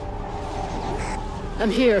 I'm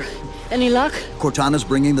here. Any luck? Cortana's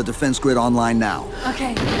bringing the defense grid online now.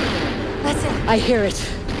 Okay, that's it. I hear it.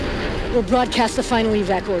 We'll broadcast the final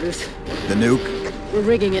evac orders. The nuke? We're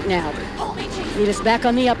rigging it now. Meet us back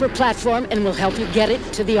on the upper platform and we'll help you get it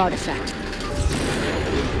to the artifact.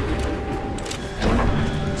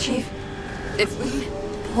 Chief, if we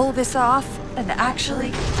pull this off and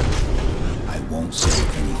actually... I won't say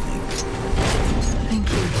anything. Thank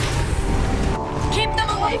you. Keep them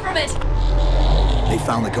away from it! They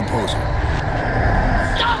found the composer.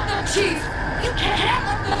 Stop them, Chief! You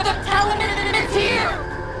can't let them tell him it's here!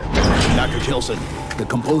 Dr. Tilson, the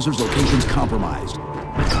composer's location's compromised.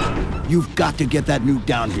 You've got to get that nuke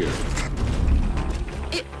down here.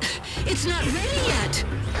 It's not ready yet.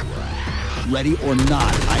 Ready or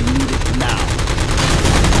not, I need it now.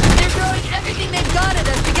 They're throwing everything they've got at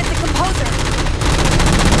us to get the composer.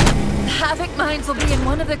 The Havoc mines will be in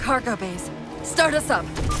one of the cargo bays. Start us up.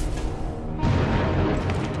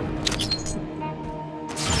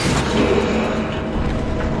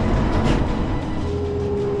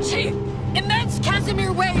 Chief! Immense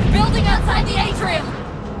Casimir wave building outside the atrium!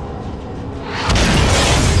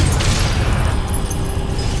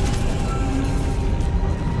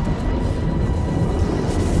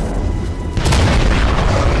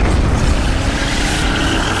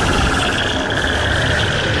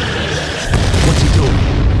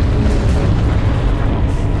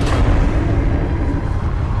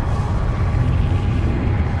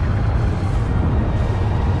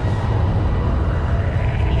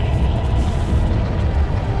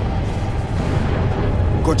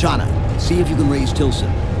 Cortana, see if you can raise Tilson.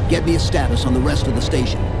 Get me a status on the rest of the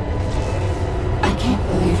station. I can't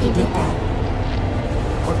believe he did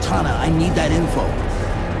that. Cortana, I need that info.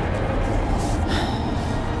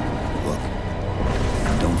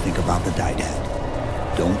 Look, don't think about the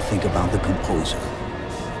Didad. Don't think about the composer.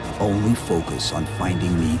 Only focus on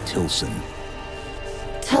finding me Tilson.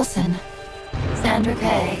 Tilson. Sandra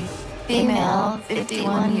Kay. Female,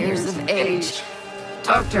 51 years of age.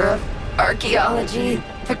 Doctor of Archaeology,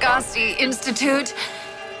 Pegasi Institute.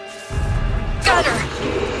 Got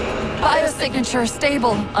her! Biosignature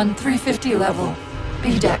stable on 350 level.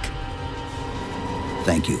 B deck.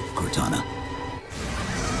 Thank you, Cortana.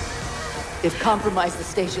 They've compromised the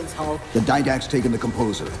station's hull. The Didact's taken the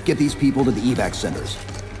composer. Get these people to the evac centers.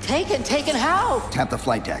 Taken? Taken how? Tap the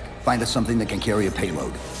flight deck. Find us something that can carry a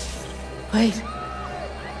payload. Wait.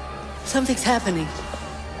 Something's happening.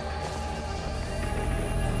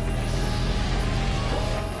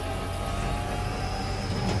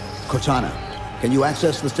 Cortana, can you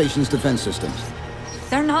access the station's defense systems?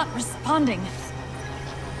 They're not responding.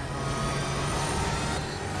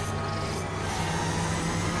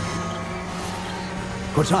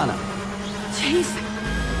 Cortana! Chief,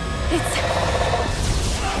 it's...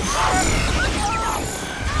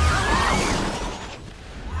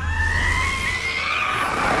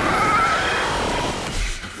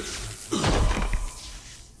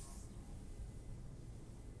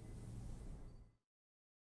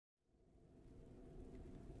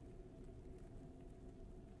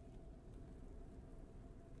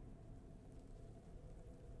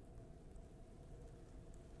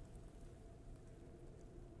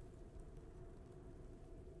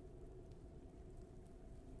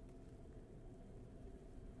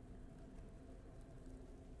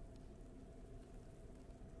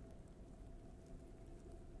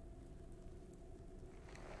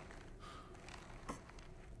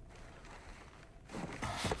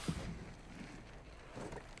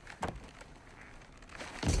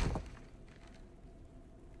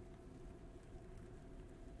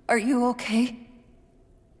 Are you okay?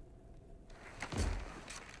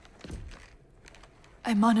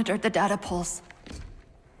 I monitored the data pulse.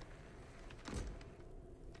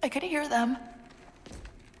 I could hear them.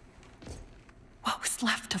 What was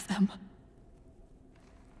left of them?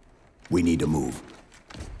 We need to move.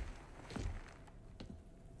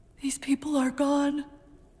 These people are gone.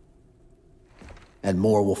 And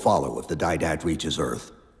more will follow if the Didact reaches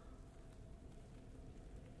Earth.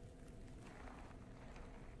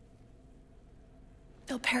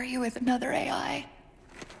 They'll pair you with another AI.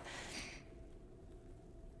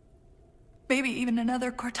 Maybe even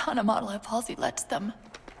another Cortana model if Halsey lets them.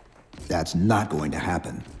 That's not going to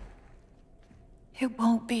happen. It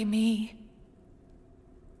won't be me.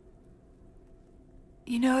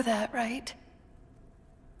 You know that, right?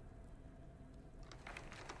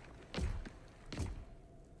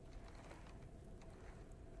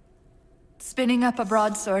 Spinning up a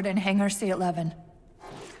broadsword in Hangar C-11.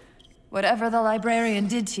 Whatever the librarian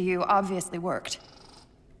did to you obviously worked.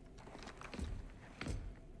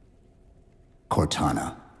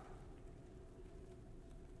 Cortana.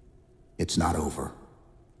 It's not over.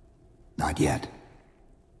 Not yet.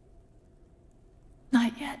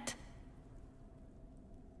 Not yet.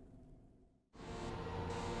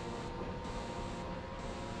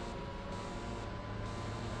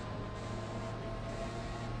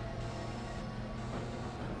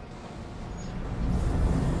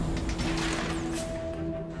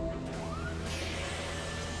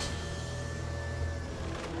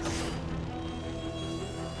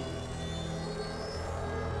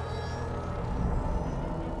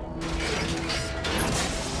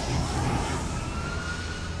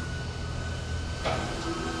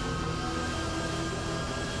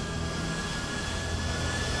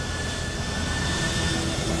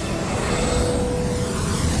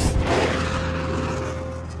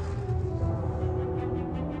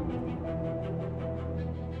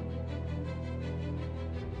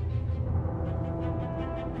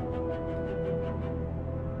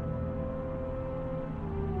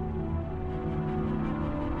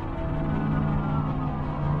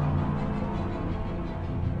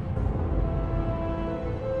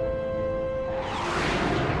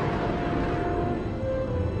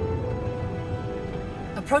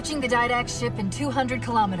 Approaching the Didact ship in 200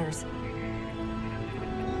 kilometers.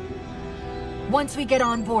 Once we get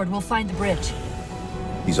on board, we'll find the bridge.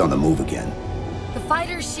 He's on the move again. The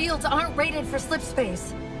fighter's shields aren't rated for slip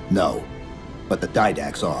space. No, but the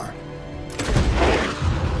Didacts are.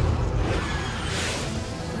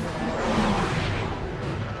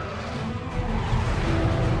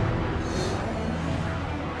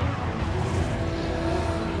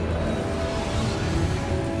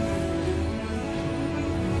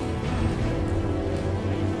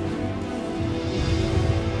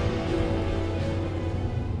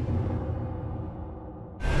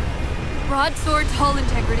 Broadsword's hull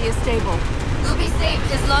integrity is stable. We'll be safe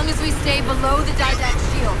as long as we stay below the Didact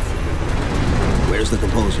shields. Where's the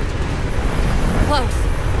composer? Close.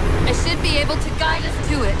 I should be able to guide us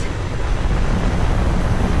to it.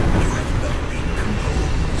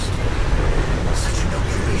 Such an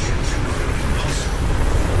observation should be very impossible.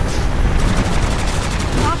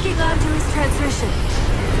 Locking onto his transmission.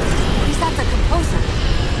 He's at the composer.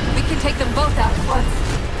 We can take them both out at once.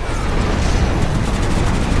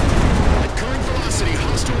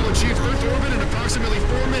 Hostile will achieve Earth orbit in approximately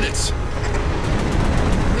 4 minutes.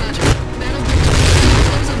 Roger. That'll be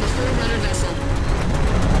close on the Forerunner vessel.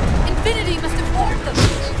 Infinity must have warned them.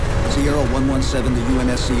 Sierra 117 to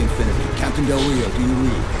UNSC Infinity. Captain Del Rio, do you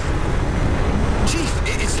read? Chief,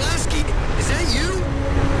 it's Lasky. Is that you?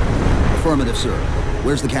 Affirmative, sir.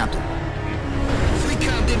 Where's the captain?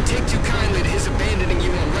 FleetCom didn't take too kindly to his abandoning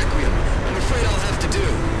you on Requiem. I'm afraid I'll have to do.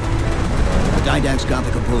 The Didacts got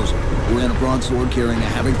the composer. We're in a broadsword carrying a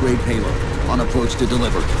Havoc-grade payload. On approach to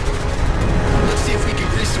deliver. Let's see if we can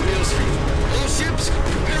grease the wheels for you. All ships,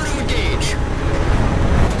 prepare to engage.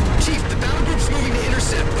 Chief, the battle group's moving to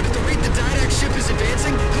intercept, but at the rate the Didact ship is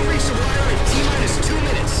advancing, he'll reach the wire in T-minus 2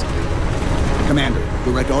 minutes. Commander,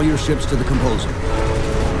 direct all your ships to the composer.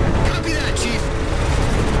 Copy that, Chief.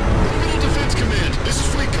 Orbital Defense Command, this is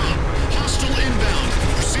FleetCom. Hostile inbound.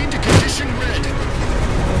 Proceed to condition red.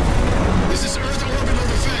 This is Earth Orbital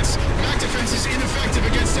Defense. MAC defense is ineffective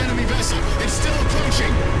against enemy vessel. It's still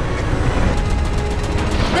approaching.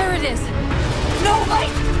 There it is. No, wait!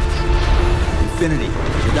 Infinity,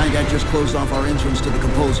 the Didact just closed off our entrance to the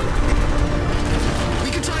composer. We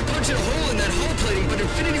can try punching a hole in that hull plating, but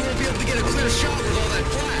Infinity won't be able to get a clear shot with all that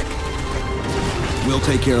flak. We'll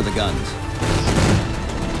take care of the guns.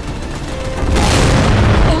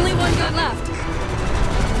 Only one gun left.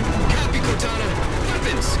 Copy, Cortana.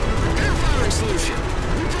 Weapons. Prepare firing solution.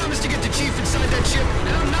 We promised to get the Chief inside that ship, and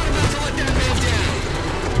I'm not about to let that man down.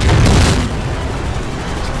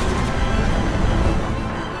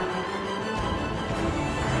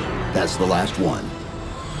 That's the last one.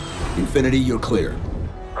 Infinity, you're clear.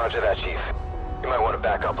 Roger that, Chief. You might want to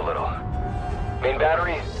back up a little. Main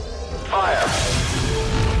battery, fire!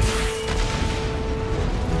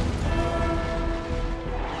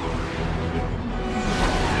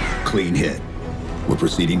 Clean hit. We're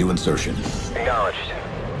proceeding to insertion. Acknowledged.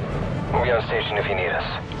 We'll be on station if you need us.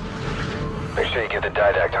 Make sure you give the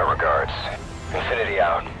Didact our regards. Infinity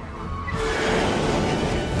out.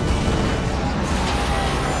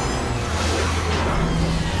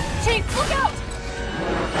 Chief, look out!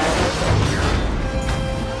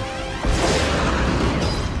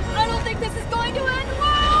 I don't think this is going to end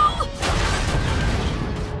well!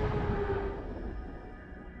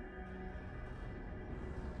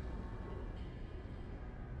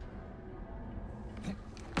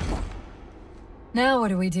 Now what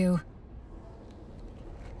do we do?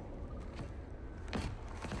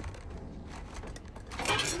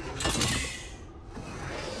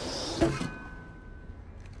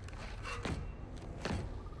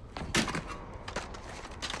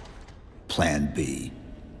 Plan B.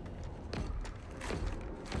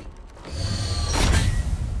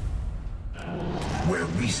 Where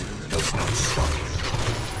reason does not stop,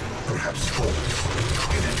 perhaps force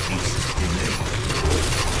can at least delay.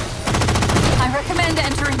 I recommend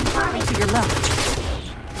entering to your left.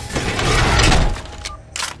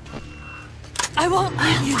 I won't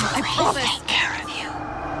leave you, I promise. Take care of you.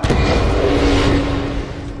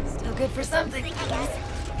 Still good for something, I guess.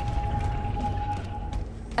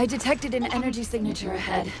 I detected an energy signature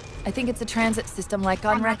ahead. I think it's a transit system like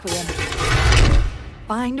on Requiem.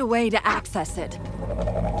 Find a way to access it.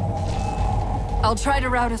 I'll try to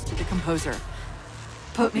route us to the composer.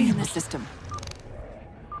 Put me in the system.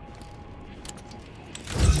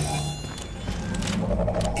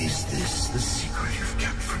 Is this the secret you've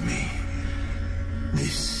kept from me?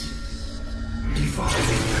 This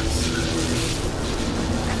evolving answer?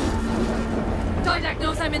 Didact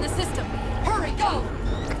knows I'm in the system. Hurry, go!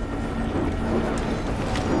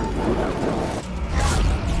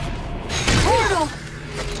 Portal!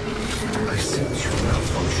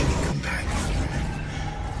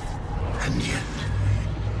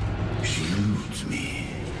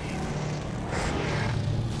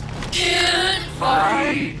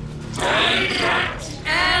 I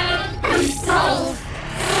and myself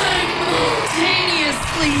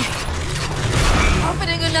simultaneously.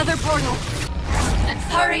 Opening another portal. I'm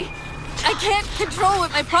sorry. I can't control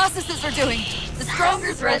what my processes are doing. The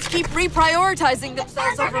stronger threats keep reprioritizing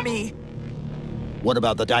themselves over me. What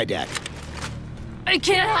about the Didact? I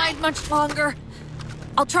can't hide much longer.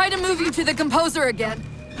 I'll try to move you to the Composer again.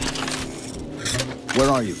 Where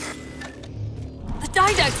are you? The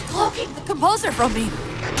Didact's cloaking the Composer from me.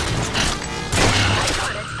 I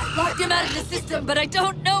got it. I locked him out of the system, but I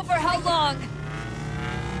don't know for how long.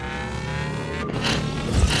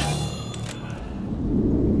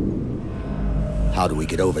 How do we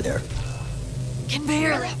get over there?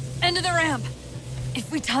 Conveyor, end of the ramp.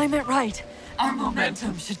 If we time it right, our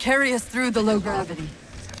momentum should carry us through the low gravity.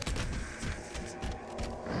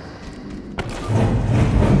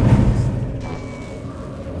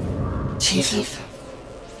 Chief,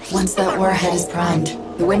 once that warhead is primed,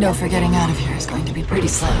 the window for getting out of here is going to be pretty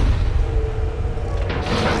slim.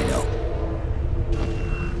 I know.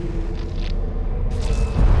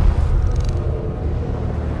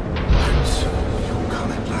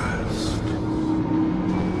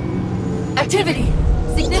 Activity!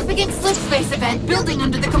 Significant slip space event building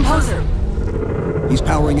under the Composer. He's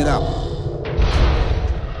powering it up.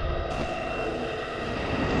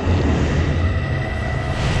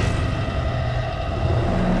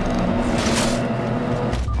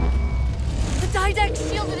 The Didact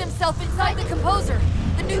shielded himself inside the Composer.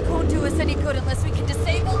 The nuke won't do us any good unless we can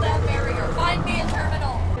disable that barrier. Find me a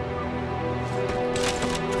terminal.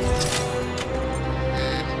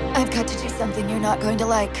 I've got to do something you're not going to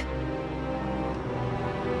like.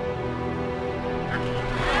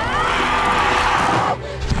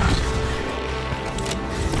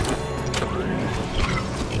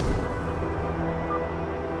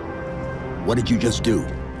 What did you just do?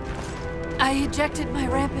 I ejected my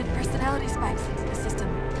rampant personality spikes into the system.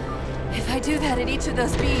 If I do that at each of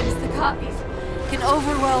those beams, the copies can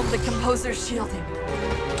overwhelm the Composer's shielding.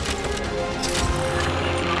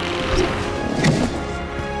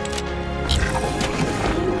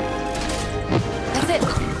 That's it.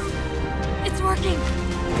 It's working.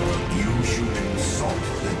 You should insult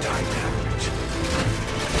the Didact.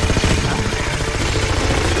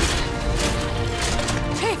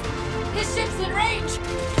 His ship's in range!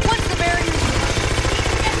 Once the barrier's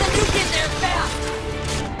get the nuke in there fast!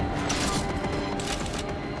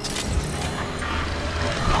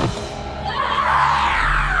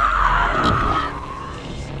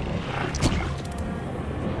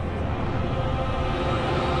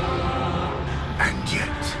 And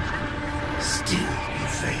yet, still you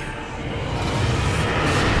fail.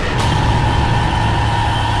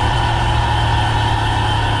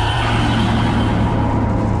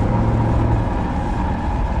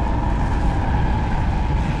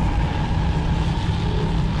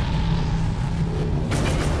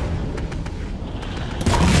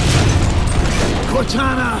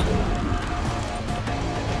 Cortana!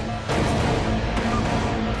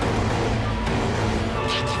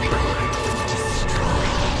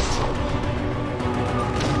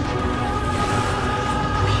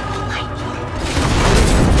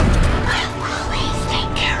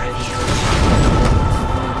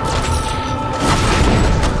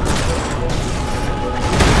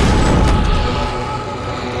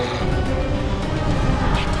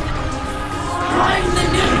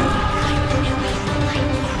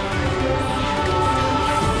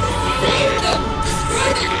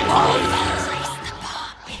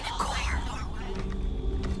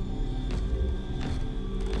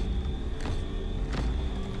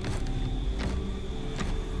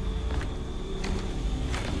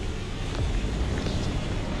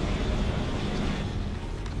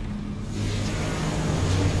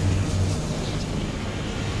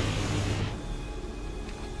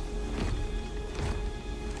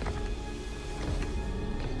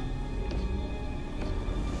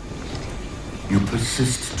 You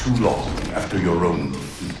persist too long after your own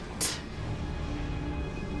defeat.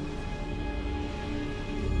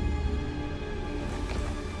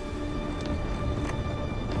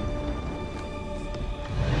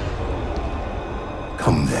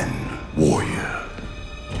 Come then, warrior.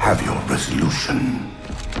 Have your resolution.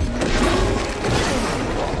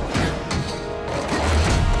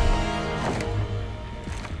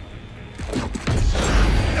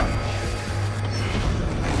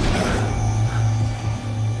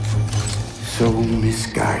 So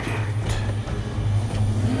misguided.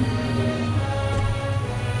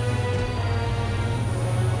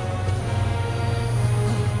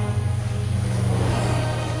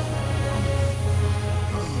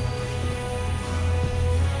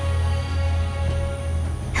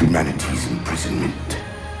 Humanity's imprisonment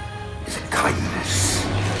is a kindness.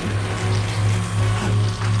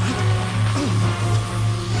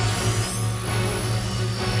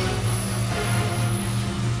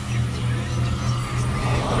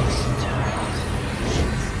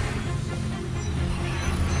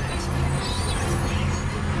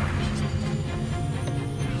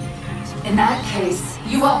 In that case,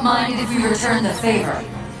 you won't mind if we return the favor.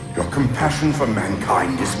 Your compassion for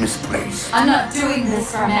mankind is misplaced. I'm not doing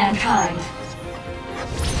this for mankind.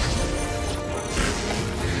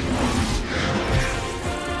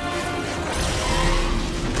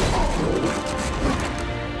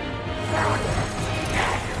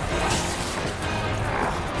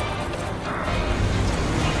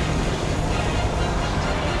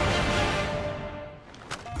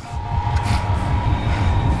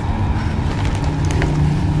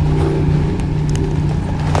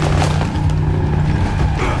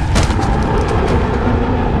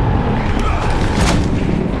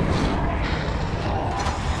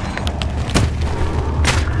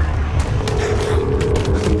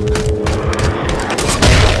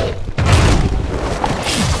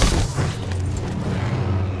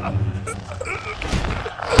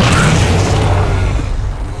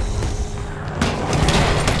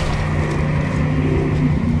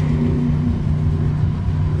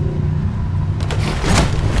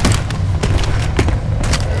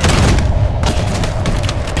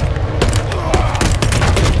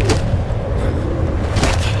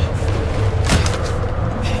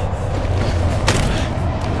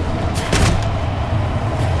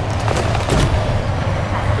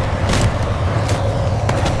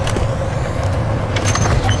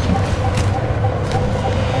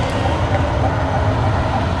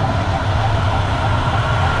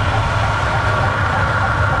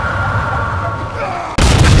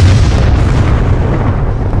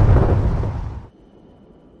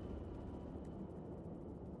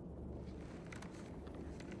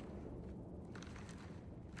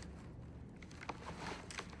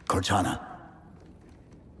 Cortana.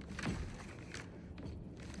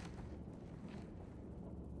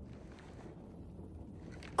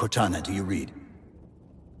 Cortana, do you read?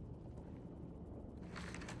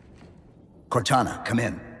 Cortana, come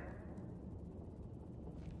in.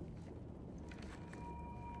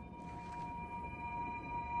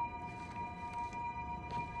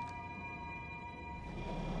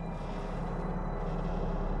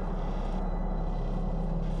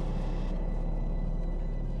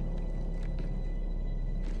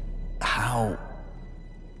 How?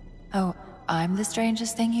 Oh, I'm the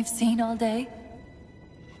strangest thing you've seen all day?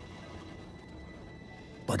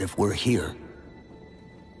 But if we're here...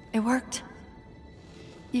 It worked.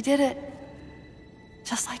 You did it.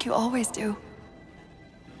 Just like you always do.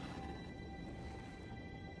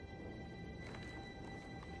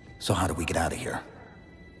 So how do we get out of here?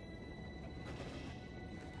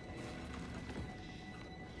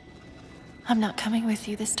 I'm not coming with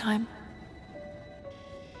you this time.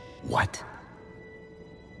 What?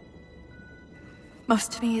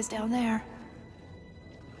 Most of me is down there.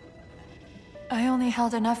 I only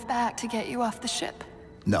held enough back to get you off the ship.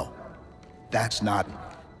 No. That's not...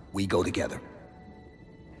 We go together.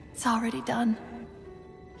 It's already done.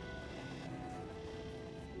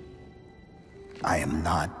 I am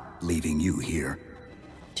not leaving you here.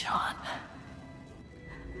 John.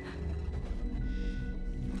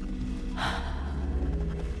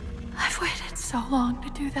 I've waited so long to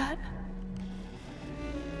do that.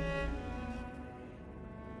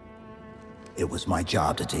 It was my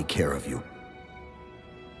job to take care of you.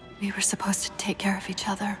 We were supposed to take care of each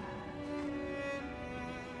other.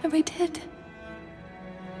 And we did.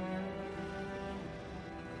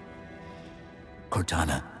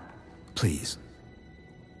 Cortana, please.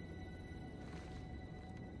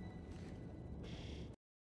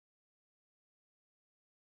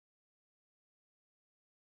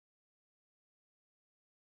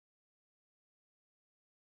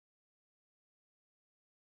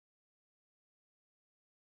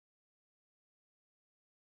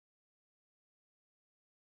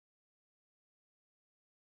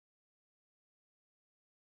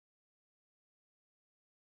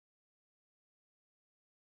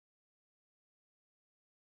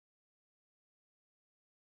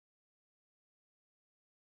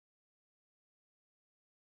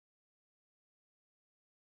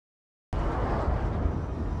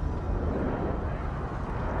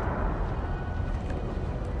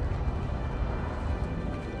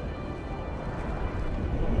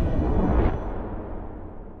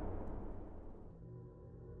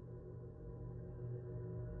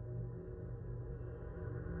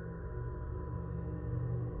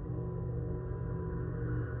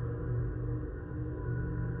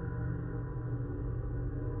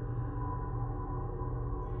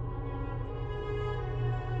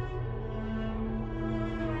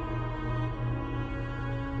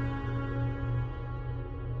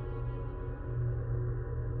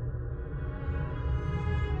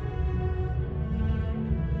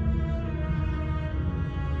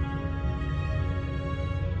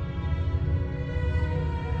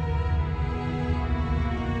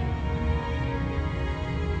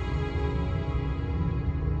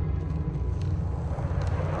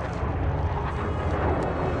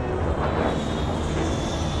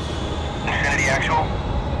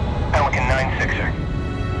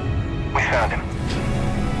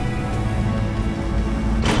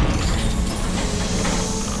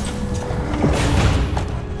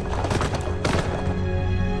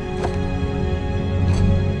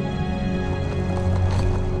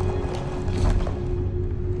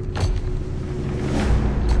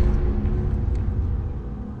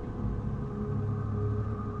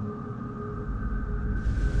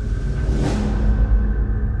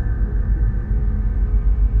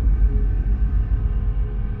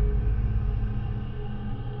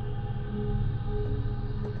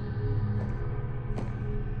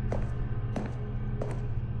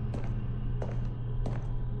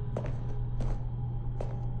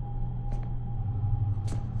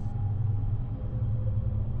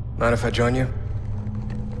 Mind if I join you?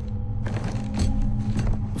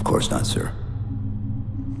 Of course not, sir.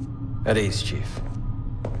 At ease, Chief.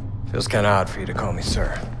 Feels kinda odd for you to call me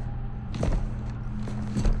sir.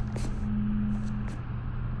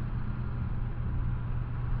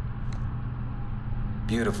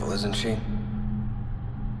 Beautiful, isn't she?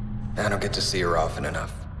 I don't get to see her often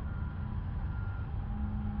enough.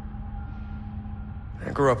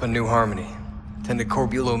 I grew up in New Harmony. Attended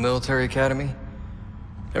Corbulo Military Academy.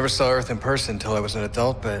 Never saw Earth in person until I was an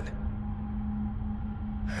adult, but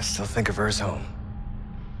I still think of her as home.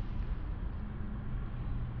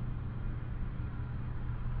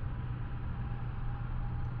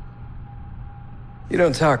 You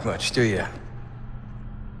don't talk much, do you?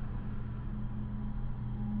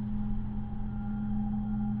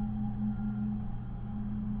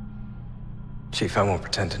 Chief, I won't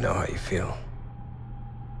pretend to know how you feel.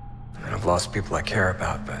 I mean, I've lost people I care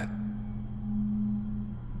about, but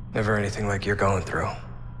never anything like you're going through.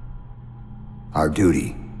 Our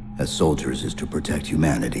duty as soldiers is to protect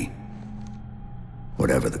humanity,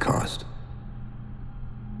 whatever the cost.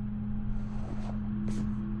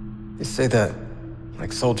 You say that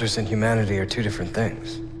like soldiers and humanity are two different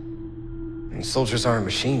things. I mean, soldiers aren't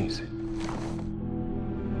machines.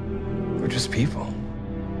 We're just people.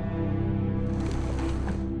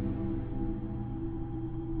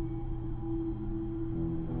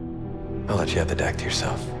 I'll let you have the deck to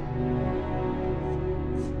yourself.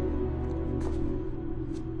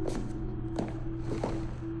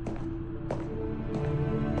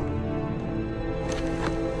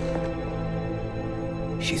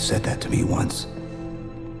 She said that to me once.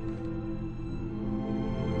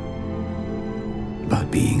 About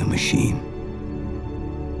being a machine.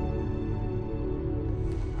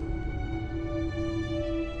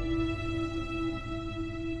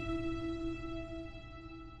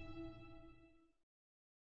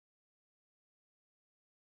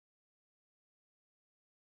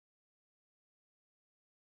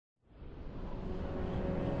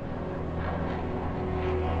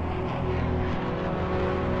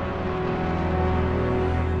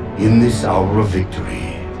 In this hour of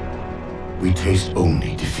victory, we taste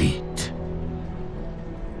only defeat.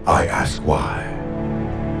 I ask why.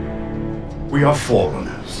 We are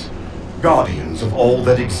Forerunners, guardians of all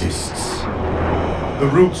that exists. The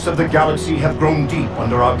roots of the galaxy have grown deep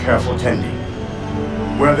under our careful tending.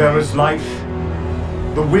 Where there is life,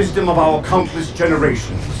 the wisdom of our countless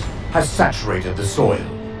generations has saturated the soil.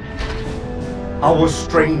 Our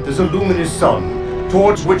strength is a luminous sun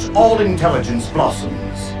towards which all intelligence blossoms,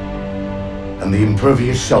 and the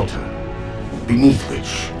impervious shelter beneath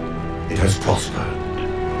which it has prospered.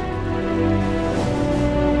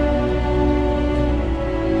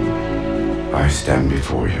 I stand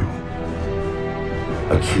before you,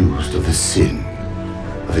 accused of the sin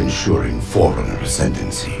of ensuring Forerunner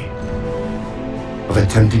ascendancy, of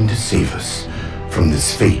attempting to save us from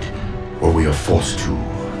this fate where we are forced to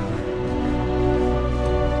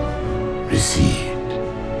recede.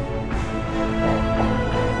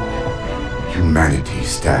 Humanity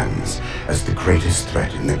stands as the greatest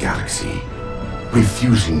threat in the galaxy.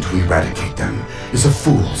 Refusing to eradicate them is a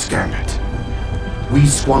fool's gambit. We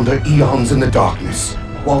squander eons in the darkness,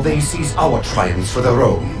 while they seize our triumphs for their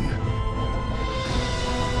own.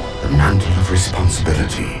 The mantle of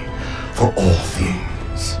responsibility for all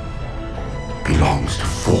things belongs to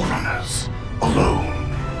Forerunners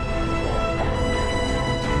alone.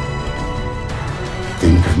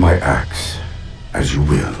 Think of my acts as you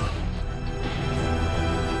will,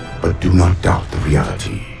 but do not doubt the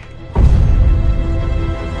reality.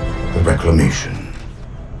 The reclamation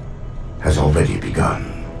has already begun,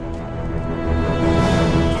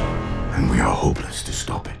 and we are hopeless to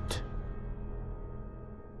stop it.